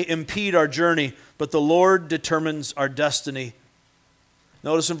past may impede our journey, but the Lord determines our destiny.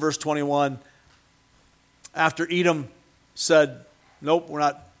 Notice in verse 21, after Edom said, nope, we're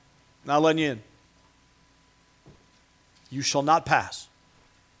not letting you in. You shall not pass.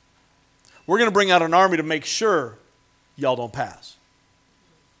 We're going to bring out an army to make sure y'all don't pass.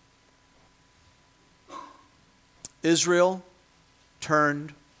 Israel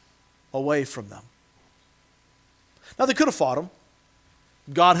turned away from them. Now they could have fought them.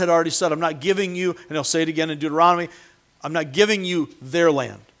 God had already said, I'm not giving you, and he'll say it again in Deuteronomy, I'm not giving you their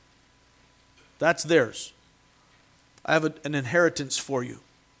land. That's theirs. I have an inheritance for you.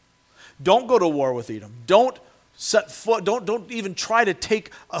 Don't go to war with Edom. Don't set foot, don't even try to take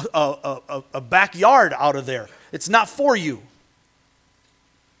a backyard out of there. It's not for you.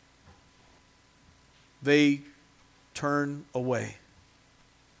 They turn away.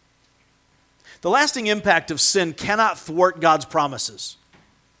 The lasting impact of sin cannot thwart God's promises,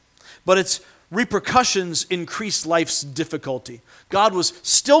 but its repercussions increase life's difficulty. God was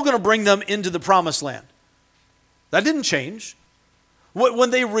still going to bring them into the promised land. That didn't change.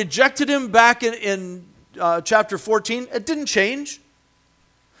 When they rejected him back in chapter 14, it didn't change.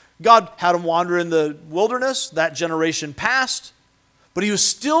 God had them wander in the wilderness. That generation passed. But he was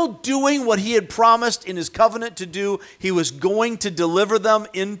still doing what he had promised in his covenant to do. He was going to deliver them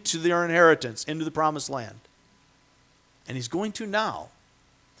into their inheritance, into the promised land. And he's going to now.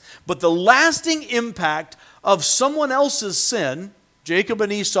 But the lasting impact of someone else's sin, Jacob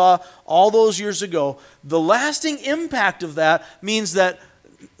and Esau, all those years ago, the lasting impact of that means that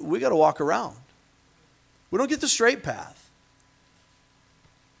we got to walk around. We don't get the straight path.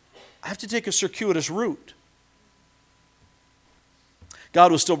 I have to take a circuitous route.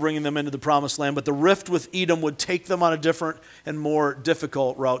 God was still bringing them into the promised land, but the rift with Edom would take them on a different and more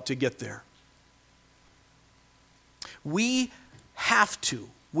difficult route to get there. We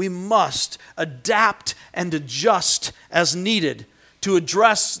must adapt and adjust as needed to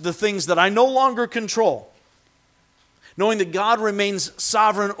address the things that I no longer control, knowing that God remains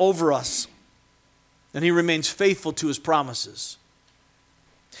sovereign over us and he remains faithful to his promises.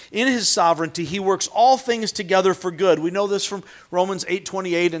 In his sovereignty, he works all things together for good. We know this from Romans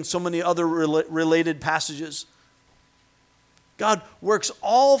 8:28 and so many other related passages. God works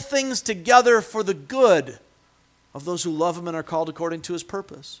all things together for the good of those who love him and are called according to his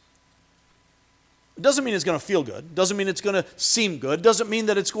purpose. It doesn't mean it's going to feel good. It doesn't mean it's going to seem good. It doesn't mean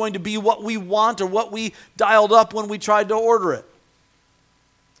that it's going to be what we want or what we dialed up when we tried to order it.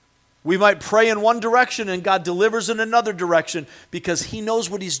 We might pray in one direction and God delivers in another direction because he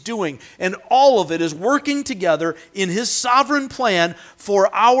knows what he's doing. And all of it is working together in his sovereign plan for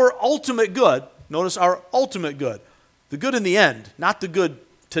our ultimate good. Notice our ultimate good. The good in the end, not the good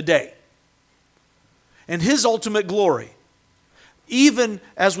today. And his ultimate glory. Even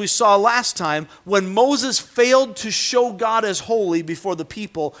as we saw last time, when Moses failed to show God as holy before the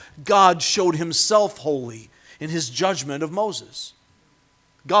people, God showed himself holy in his judgment of Moses.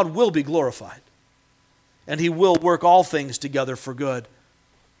 God will be glorified, and he will work all things together for good.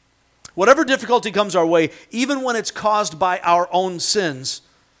 Whatever difficulty comes our way, even when it's caused by our own sins,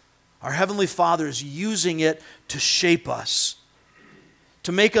 our Heavenly Father is using it to shape us,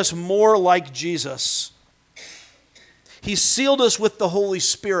 to make us more like Jesus. He sealed us with the Holy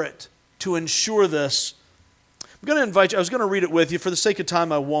Spirit to ensure this. I'm going to invite you, I was going to read it with you. For the sake of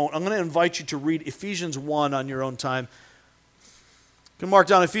time, I won't. I'm going to invite you to read Ephesians 1 on your own time. You can mark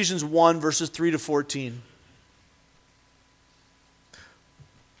down Ephesians 1, verses 3 to 14.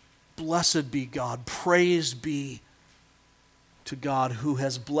 Blessed be God. Praise be to God who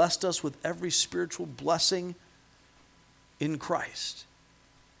has blessed us with every spiritual blessing in Christ.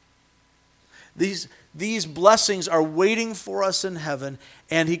 These blessings are waiting for us in heaven.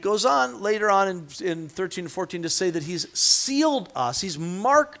 And he goes on later on in 13 and 14 to say that he's sealed us, he's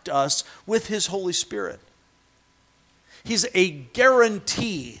marked us with his Holy Spirit. He's a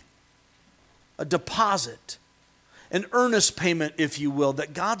guarantee, a deposit, an earnest payment, if you will,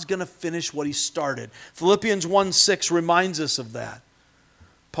 that God's going to finish what he started. Philippians 1:6 reminds us of that.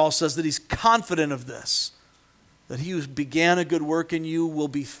 Paul says that he's confident of this, that he who began a good work in you will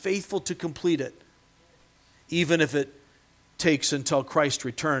be faithful to complete it, even if it takes until Christ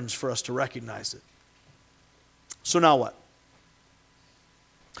returns for us to recognize it. So now what?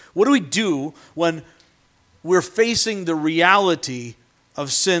 What do we do when we're facing the reality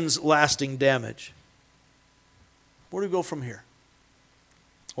of sin's lasting damage? Where do we go from here?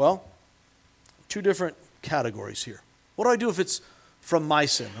 Well, two different categories here. What do I do if it's from my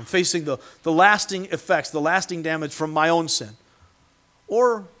sin? I'm facing the lasting effects, the lasting damage from my own sin.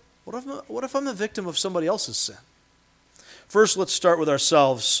 Or what if I'm the victim of somebody else's sin? First, let's start with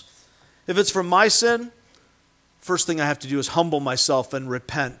ourselves. If it's from my sin, first thing I have to do is humble myself and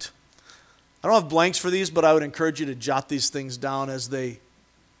repent. I don't have blanks for these, but I would encourage you to jot these things down as they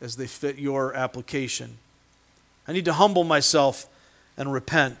fit your application. I need to humble myself and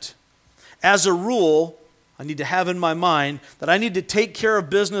repent. As a rule, I need to have in my mind that I need to take care of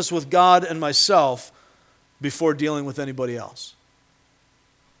business with God and myself before dealing with anybody else.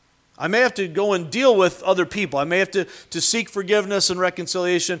 I may have to go and deal with other people. I may have to seek forgiveness and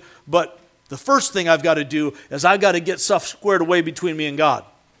reconciliation, but the first thing I've got to do is I've got to get stuff squared away between me and God.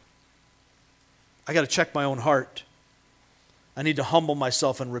 I got to check my own heart. I need to humble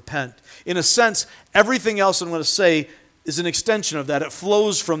myself and repent. In a sense, everything else I'm going to say is an extension of that. It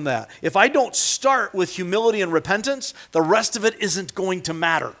flows from that. If I don't start with humility and repentance, the rest of it isn't going to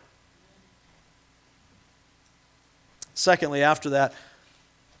matter. Secondly, after that,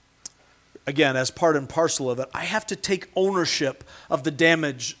 again, as part and parcel of it, I have to take ownership of the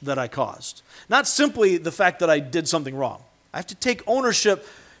damage that I caused. Not simply the fact that I did something wrong. I have to take ownership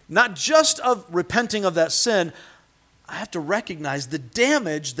not just of repenting of that sin, I have to recognize the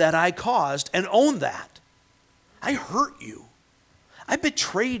damage that I caused and own that. I hurt you. I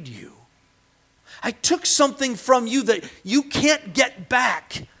betrayed you. I took something from you that you can't get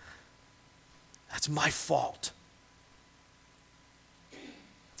back. That's my fault.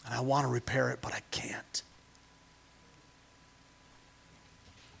 And I want to repair it, but I can't.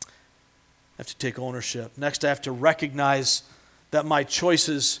 I have to take ownership. Next, I have to recognize that my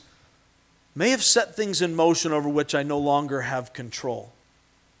choices may have set things in motion over which I no longer have control.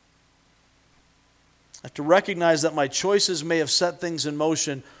 I have to recognize that my choices may have set things in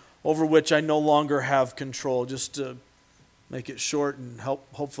motion over which I no longer have control. Just to make it short and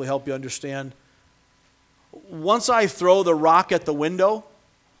hopefully help you understand. Once I throw the rock at the window,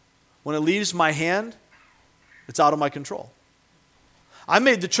 when it leaves my hand, it's out of my control. I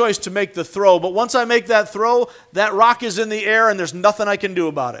made the choice to make the throw, but once I make that throw, that rock is in the air and there's nothing I can do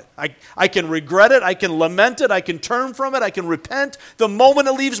about it. I can regret it, I can lament it, I can turn from it, I can repent the moment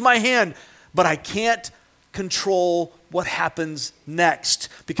it leaves my hand, but I can't control what happens next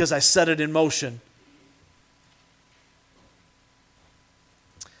because I set it in motion.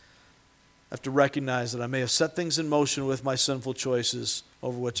 I have to recognize that I may have set things in motion with my sinful choices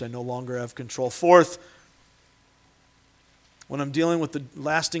over which I no longer have control. Fourth, when I'm dealing with the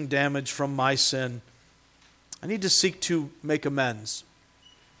lasting damage from my sin, I need to seek to make amends,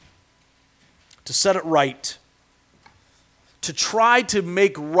 to set it right, to try to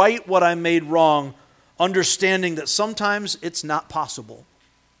make right what I made wrong, understanding that sometimes it's not possible.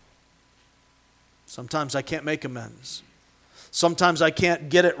 Sometimes I can't make amends. Sometimes I can't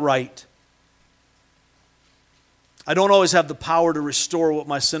get it right. I don't always have the power to restore what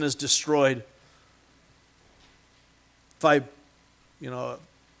my sin has destroyed. If I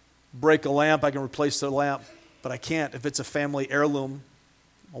break a lamp, I can replace the lamp, but I can't. If it's a family heirloom,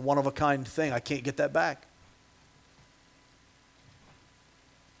 a one-of-a-kind thing, I can't get that back.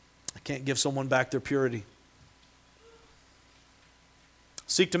 I can't give someone back their purity.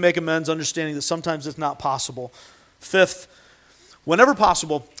 Seek to make amends, understanding that sometimes it's not possible. Fifth, whenever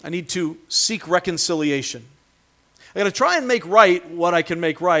possible, I need to seek reconciliation. I got to try and make right what I can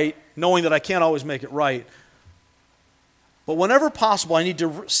make right, knowing that I can't always make it right. But whenever possible, I need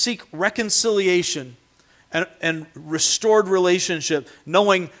to seek reconciliation and restored relationship,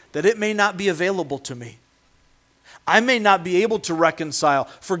 knowing that it may not be available to me. I may not be able to reconcile.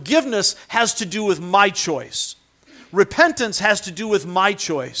 Forgiveness has to do with my choice. Repentance has to do with my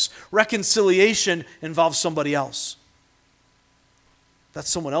choice. Reconciliation involves somebody else. That's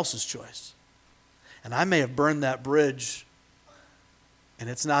someone else's choice. And I may have burned that bridge, and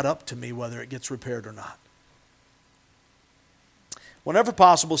it's not up to me whether it gets repaired or not. Whenever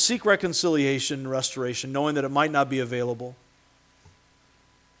possible, seek reconciliation and restoration, knowing that it might not be available.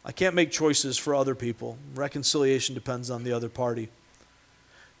 I can't make choices for other people. Reconciliation depends on the other party.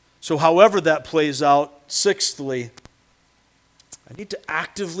 So however that plays out, sixthly, I need to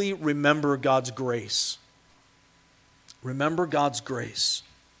actively remember God's grace. Remember God's grace.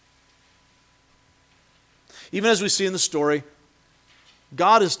 Even as we see in the story,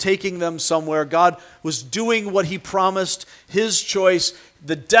 God is taking them somewhere. God was doing what He promised, His choice,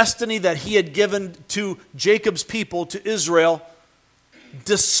 the destiny that He had given to Jacob's people, to Israel,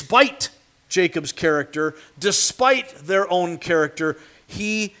 despite Jacob's character, despite their own character,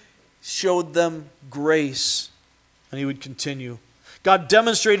 He showed them grace, and He would continue. God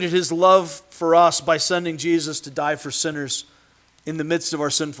demonstrated His love for us by sending Jesus to die for sinners in the midst of our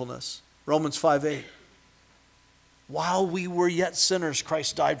sinfulness. Romans 5:8. While we were yet sinners,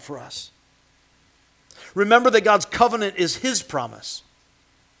 Christ died for us. Remember that God's covenant is His promise.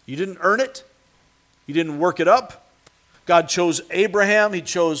 You didn't earn it. You didn't work it up. God chose Abraham. He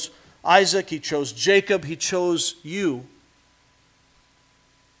chose Isaac. He chose Jacob. He chose you.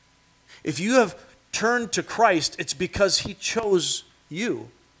 If you have turned to Christ, it's because He chose you.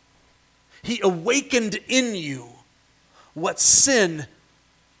 He awakened in you what sin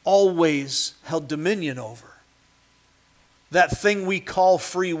always held dominion over. That thing we call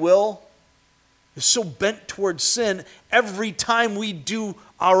free will is so bent towards sin. Every time we do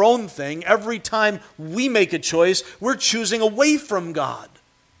our own thing, every time we make a choice, we're choosing away from God.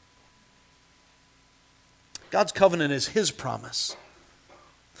 God's covenant is His promise.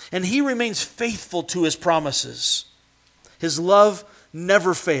 And He remains faithful to His promises. His love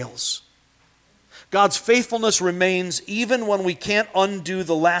never fails. God's faithfulness remains even when we can't undo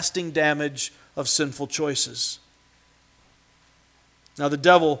the lasting damage of sinful choices. Now the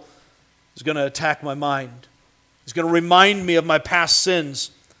devil is going to attack my mind. He's going to remind me of my past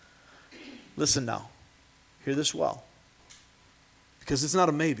sins. Listen now. Hear this well. Because it's not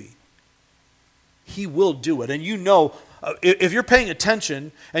a maybe. He will do it. And you know, if you're paying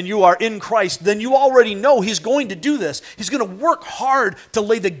attention and you are in Christ, then you already know He's going to do this. He's going to work hard to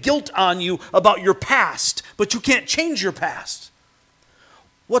lay the guilt on you about your past, but you can't change your past.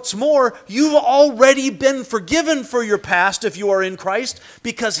 What's more, you've already been forgiven for your past if you are in Christ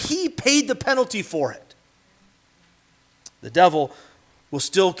because He paid the penalty for it. The devil will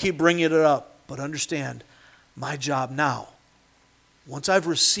still keep bringing it up, but understand, my job now, once I've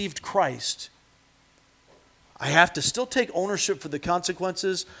received Christ, I have to still take ownership for the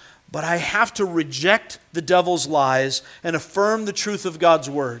consequences, but I have to reject the devil's lies and affirm the truth of God's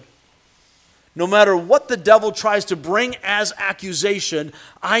word. No matter what the devil tries to bring as accusation,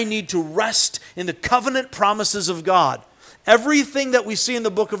 I need to rest in the covenant promises of God. Everything that we see in the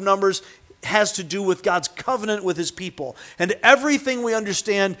book of Numbers has to do with God's covenant with His people. And everything we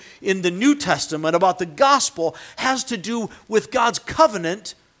understand in the New Testament about the gospel has to do with God's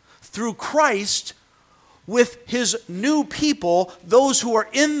covenant through Christ with His new people, those who are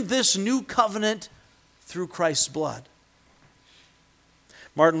in this new covenant through Christ's blood.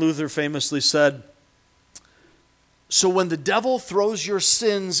 Martin Luther famously said, "So when the devil throws your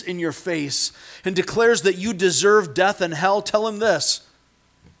sins in your face and declares that you deserve death and hell, tell him this: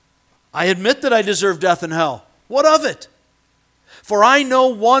 I admit that I deserve death and hell. What of it? For I know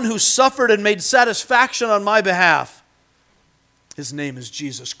one who suffered and made satisfaction on my behalf. His name is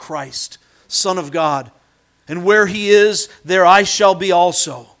Jesus Christ, Son of God. And where He is, there I shall be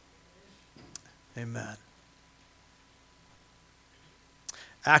also." Amen.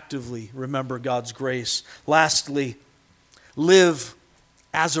 Actively remember God's grace. Lastly, live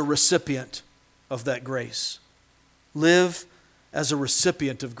as a recipient of that grace. Live as a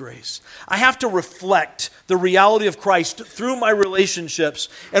recipient of grace. I have to reflect the reality of Christ through my relationships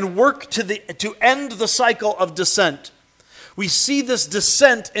and work to end the cycle of descent. We see this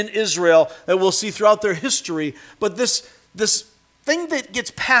descent in Israel that we'll see throughout their history, but this thing that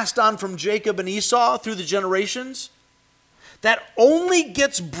gets passed on from Jacob and Esau through the generations, that only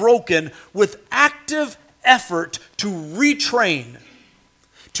gets broken with active effort to retrain,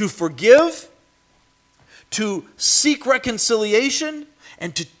 to forgive, to seek reconciliation,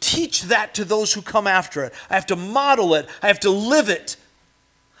 and to teach that to those who come after it. I have to model it. I have to live it.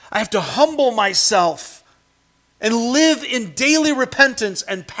 I have to humble myself and live in daily repentance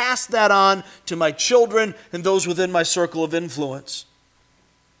and pass that on to my children and those within my circle of influence.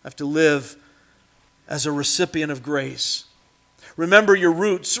 I have to live as a recipient of grace. Remember your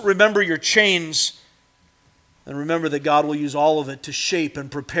roots, remember your chains, and remember that God will use all of it to shape and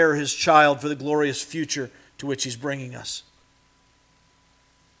prepare His child for the glorious future to which He's bringing us.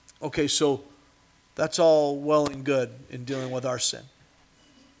 Okay, so that's all well and good in dealing with our sin.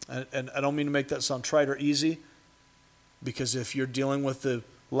 And I don't mean to make that sound trite or easy, because if you're dealing with the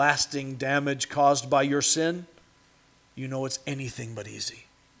lasting damage caused by your sin, you know it's anything but easy.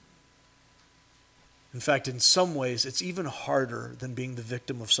 In fact, in some ways, it's even harder than being the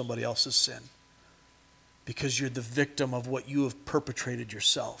victim of somebody else's sin, because you're the victim of what you have perpetrated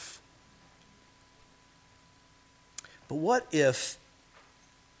yourself. But what if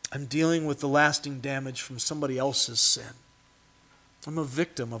I'm dealing with the lasting damage from somebody else's sin? I'm a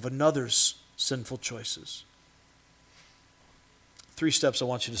victim of another's sinful choices. 3 steps I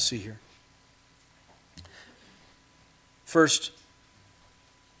want you to see here. First,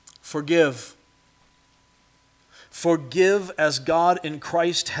 forgive. Forgive as God in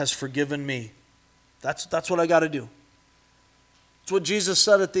Christ has forgiven me. That's what I got to do. It's what Jesus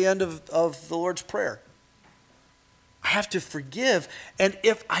said at the end of the Lord's Prayer. I have to forgive. And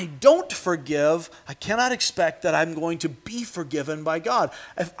if I don't forgive, I cannot expect that I'm going to be forgiven by God.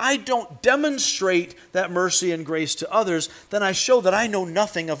 If I don't demonstrate that mercy and grace to others, then I show that I know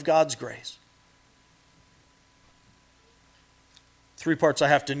nothing of God's grace. 3 parts I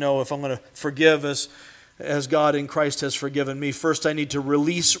have to know if I'm going to forgive as God in Christ has forgiven me. First, I need to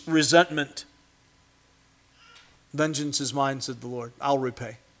release resentment. Vengeance is mine, said the Lord. I'll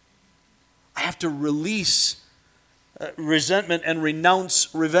repay. I have to release resentment and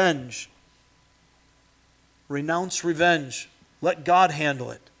renounce revenge. Renounce revenge. Let God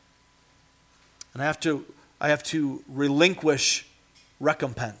handle it. And I have to relinquish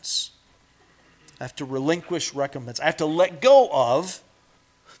recompense. I have to relinquish recompense. I have to let go of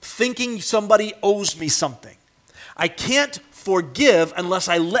thinking somebody owes me something. I can't forgive unless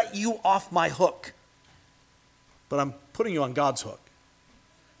I let you off my hook. But I'm putting you on God's hook.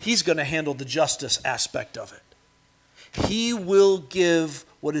 He's going to handle the justice aspect of it. He will give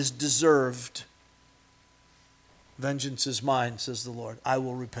what is deserved. Vengeance is mine, says the Lord. I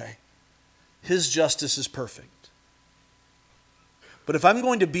will repay. His justice is perfect. But if I'm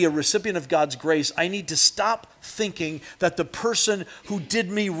going to be a recipient of God's grace, I need to stop thinking that the person who did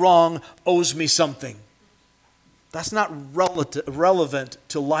me wrong owes me something. That's not relevant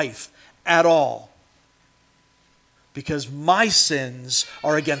to life at all. Because my sins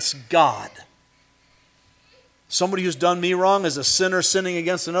are against God. Somebody who's done me wrong is a sinner sinning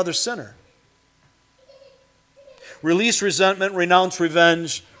against another sinner. Release resentment, renounce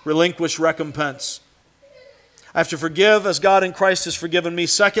revenge, relinquish recompense. I have to forgive as God in Christ has forgiven me.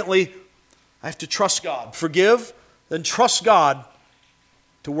 Secondly, I have to trust God. Forgive, then trust God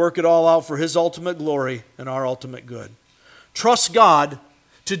to work it all out for His ultimate glory and our ultimate good. Trust God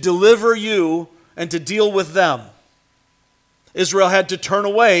to deliver you and to deal with them. Israel had to turn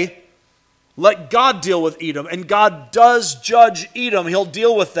away, let God deal with Edom, and God does judge Edom. He'll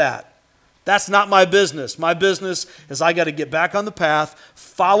deal with that. That's not my business. My business is I got to get back on the path,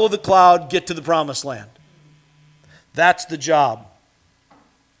 follow the cloud, get to the promised land. That's the job.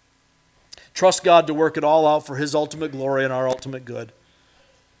 Trust God to work it all out for His ultimate glory and our ultimate good.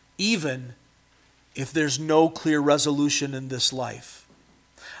 Even if there's no clear resolution in this life.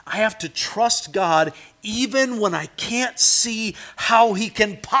 I have to trust God even when I can't see how He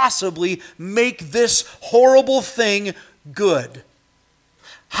can possibly make this horrible thing good.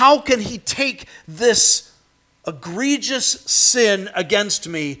 How can He take this egregious sin against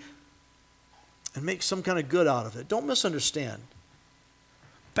me and make some kind of good out of it? Don't misunderstand.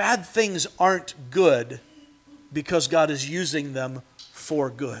 Bad things aren't good because God is using them for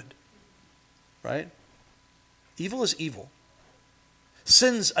good. Right? Evil is evil.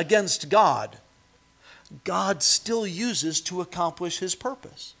 Sins against God, God still uses to accomplish His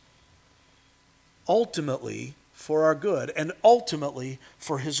purpose. Ultimately for our good and ultimately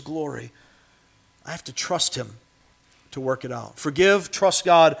for His glory. I have to trust Him to work it out. Forgive, trust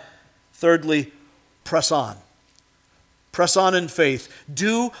God. Thirdly, press on. Press on in faith.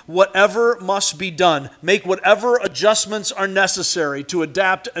 Do whatever must be done. Make whatever adjustments are necessary to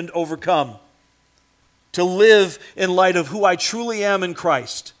adapt and overcome. To live in light of who I truly am in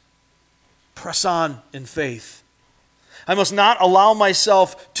Christ. Press on in faith. I must not allow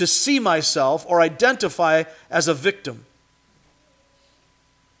myself to see myself or identify as a victim.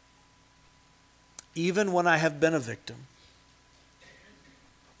 Even when I have been a victim.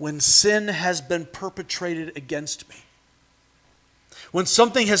 When sin has been perpetrated against me. When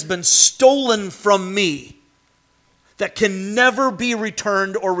something has been stolen from me that can never be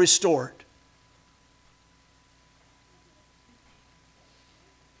returned or restored.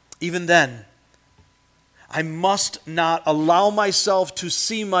 Even then, I must not allow myself to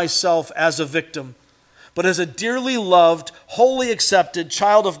see myself as a victim, but as a dearly loved, wholly accepted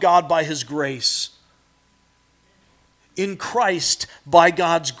child of God by His grace. In Christ, by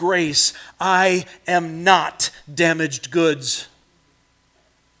God's grace, I am not damaged goods.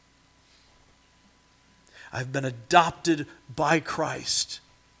 I've been adopted by Christ.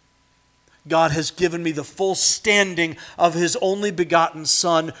 God has given me the full standing of His only begotten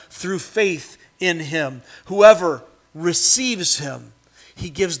Son through faith in Him. Whoever receives Him, He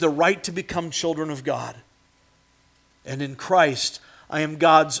gives the right to become children of God. And in Christ, I am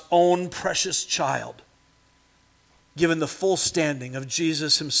God's own precious child, given the full standing of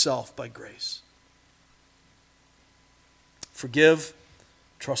Jesus Himself by grace. Forgive,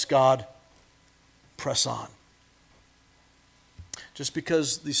 trust God, press on. Just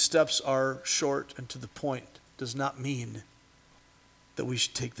because these steps are short and to the point does not mean that we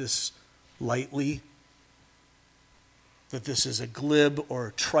should take this lightly, that this is a glib or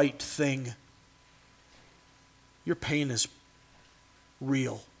a trite thing. Your pain is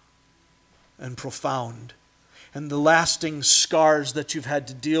real and profound. And the lasting scars that you've had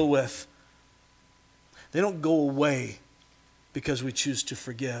to deal with, they don't go away because we choose to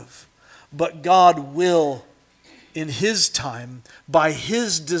forgive. But God will, in His time, by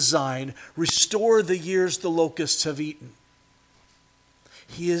His design, restore the years the locusts have eaten.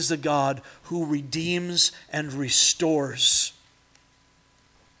 He is the God who redeems and restores.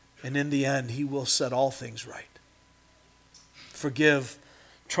 And in the end, He will set all things right. Forgive,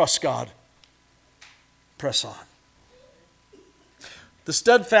 trust God, press on. The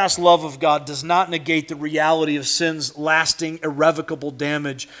steadfast love of God does not negate the reality of sin's lasting, irrevocable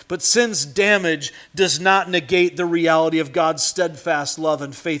damage, but sin's damage does not negate the reality of God's steadfast love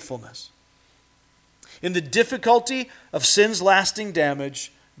and faithfulness. In the difficulty of sin's lasting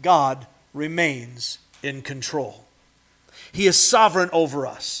damage, God remains in control. He is sovereign over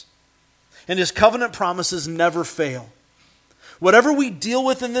us, and His covenant promises never fail. Whatever we deal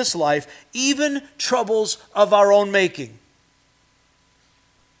with in this life, even troubles of our own making,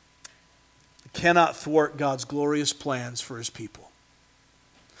 cannot thwart God's glorious plans for His people.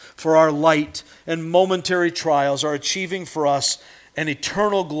 For our light and momentary trials are achieving for us an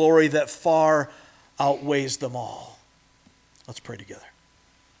eternal glory that far outweighs them all. Let's pray together.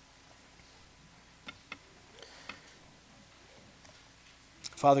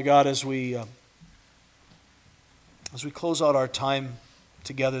 Father God, as we close out our time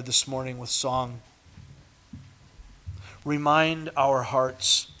together this morning with song, remind our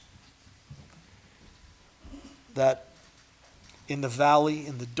hearts that in the valley,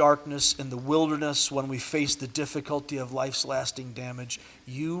 in the darkness, in the wilderness, when we face the difficulty of life's lasting damage,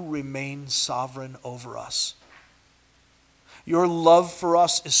 You remain sovereign over us. Your love for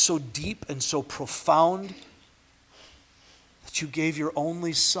us is so deep and so profound that You gave Your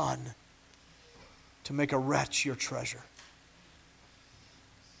only Son to make a wretch Your treasure.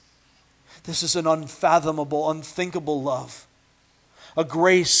 This is an unfathomable, unthinkable love, a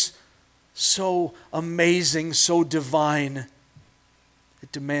grace so amazing, so divine.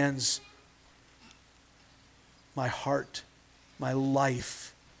 It demands my heart, my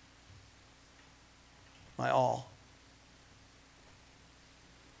life, my all.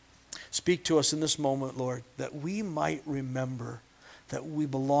 Speak to us in this moment, Lord, that we might remember that we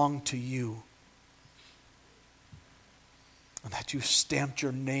belong to You and that You've stamped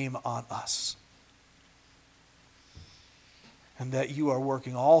Your name on us, and that You are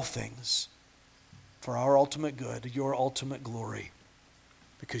working all things for our ultimate good, Your ultimate glory,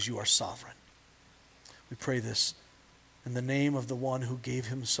 because You are sovereign. We pray this in the name of the one who gave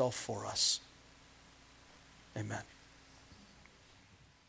Himself for us. Amen.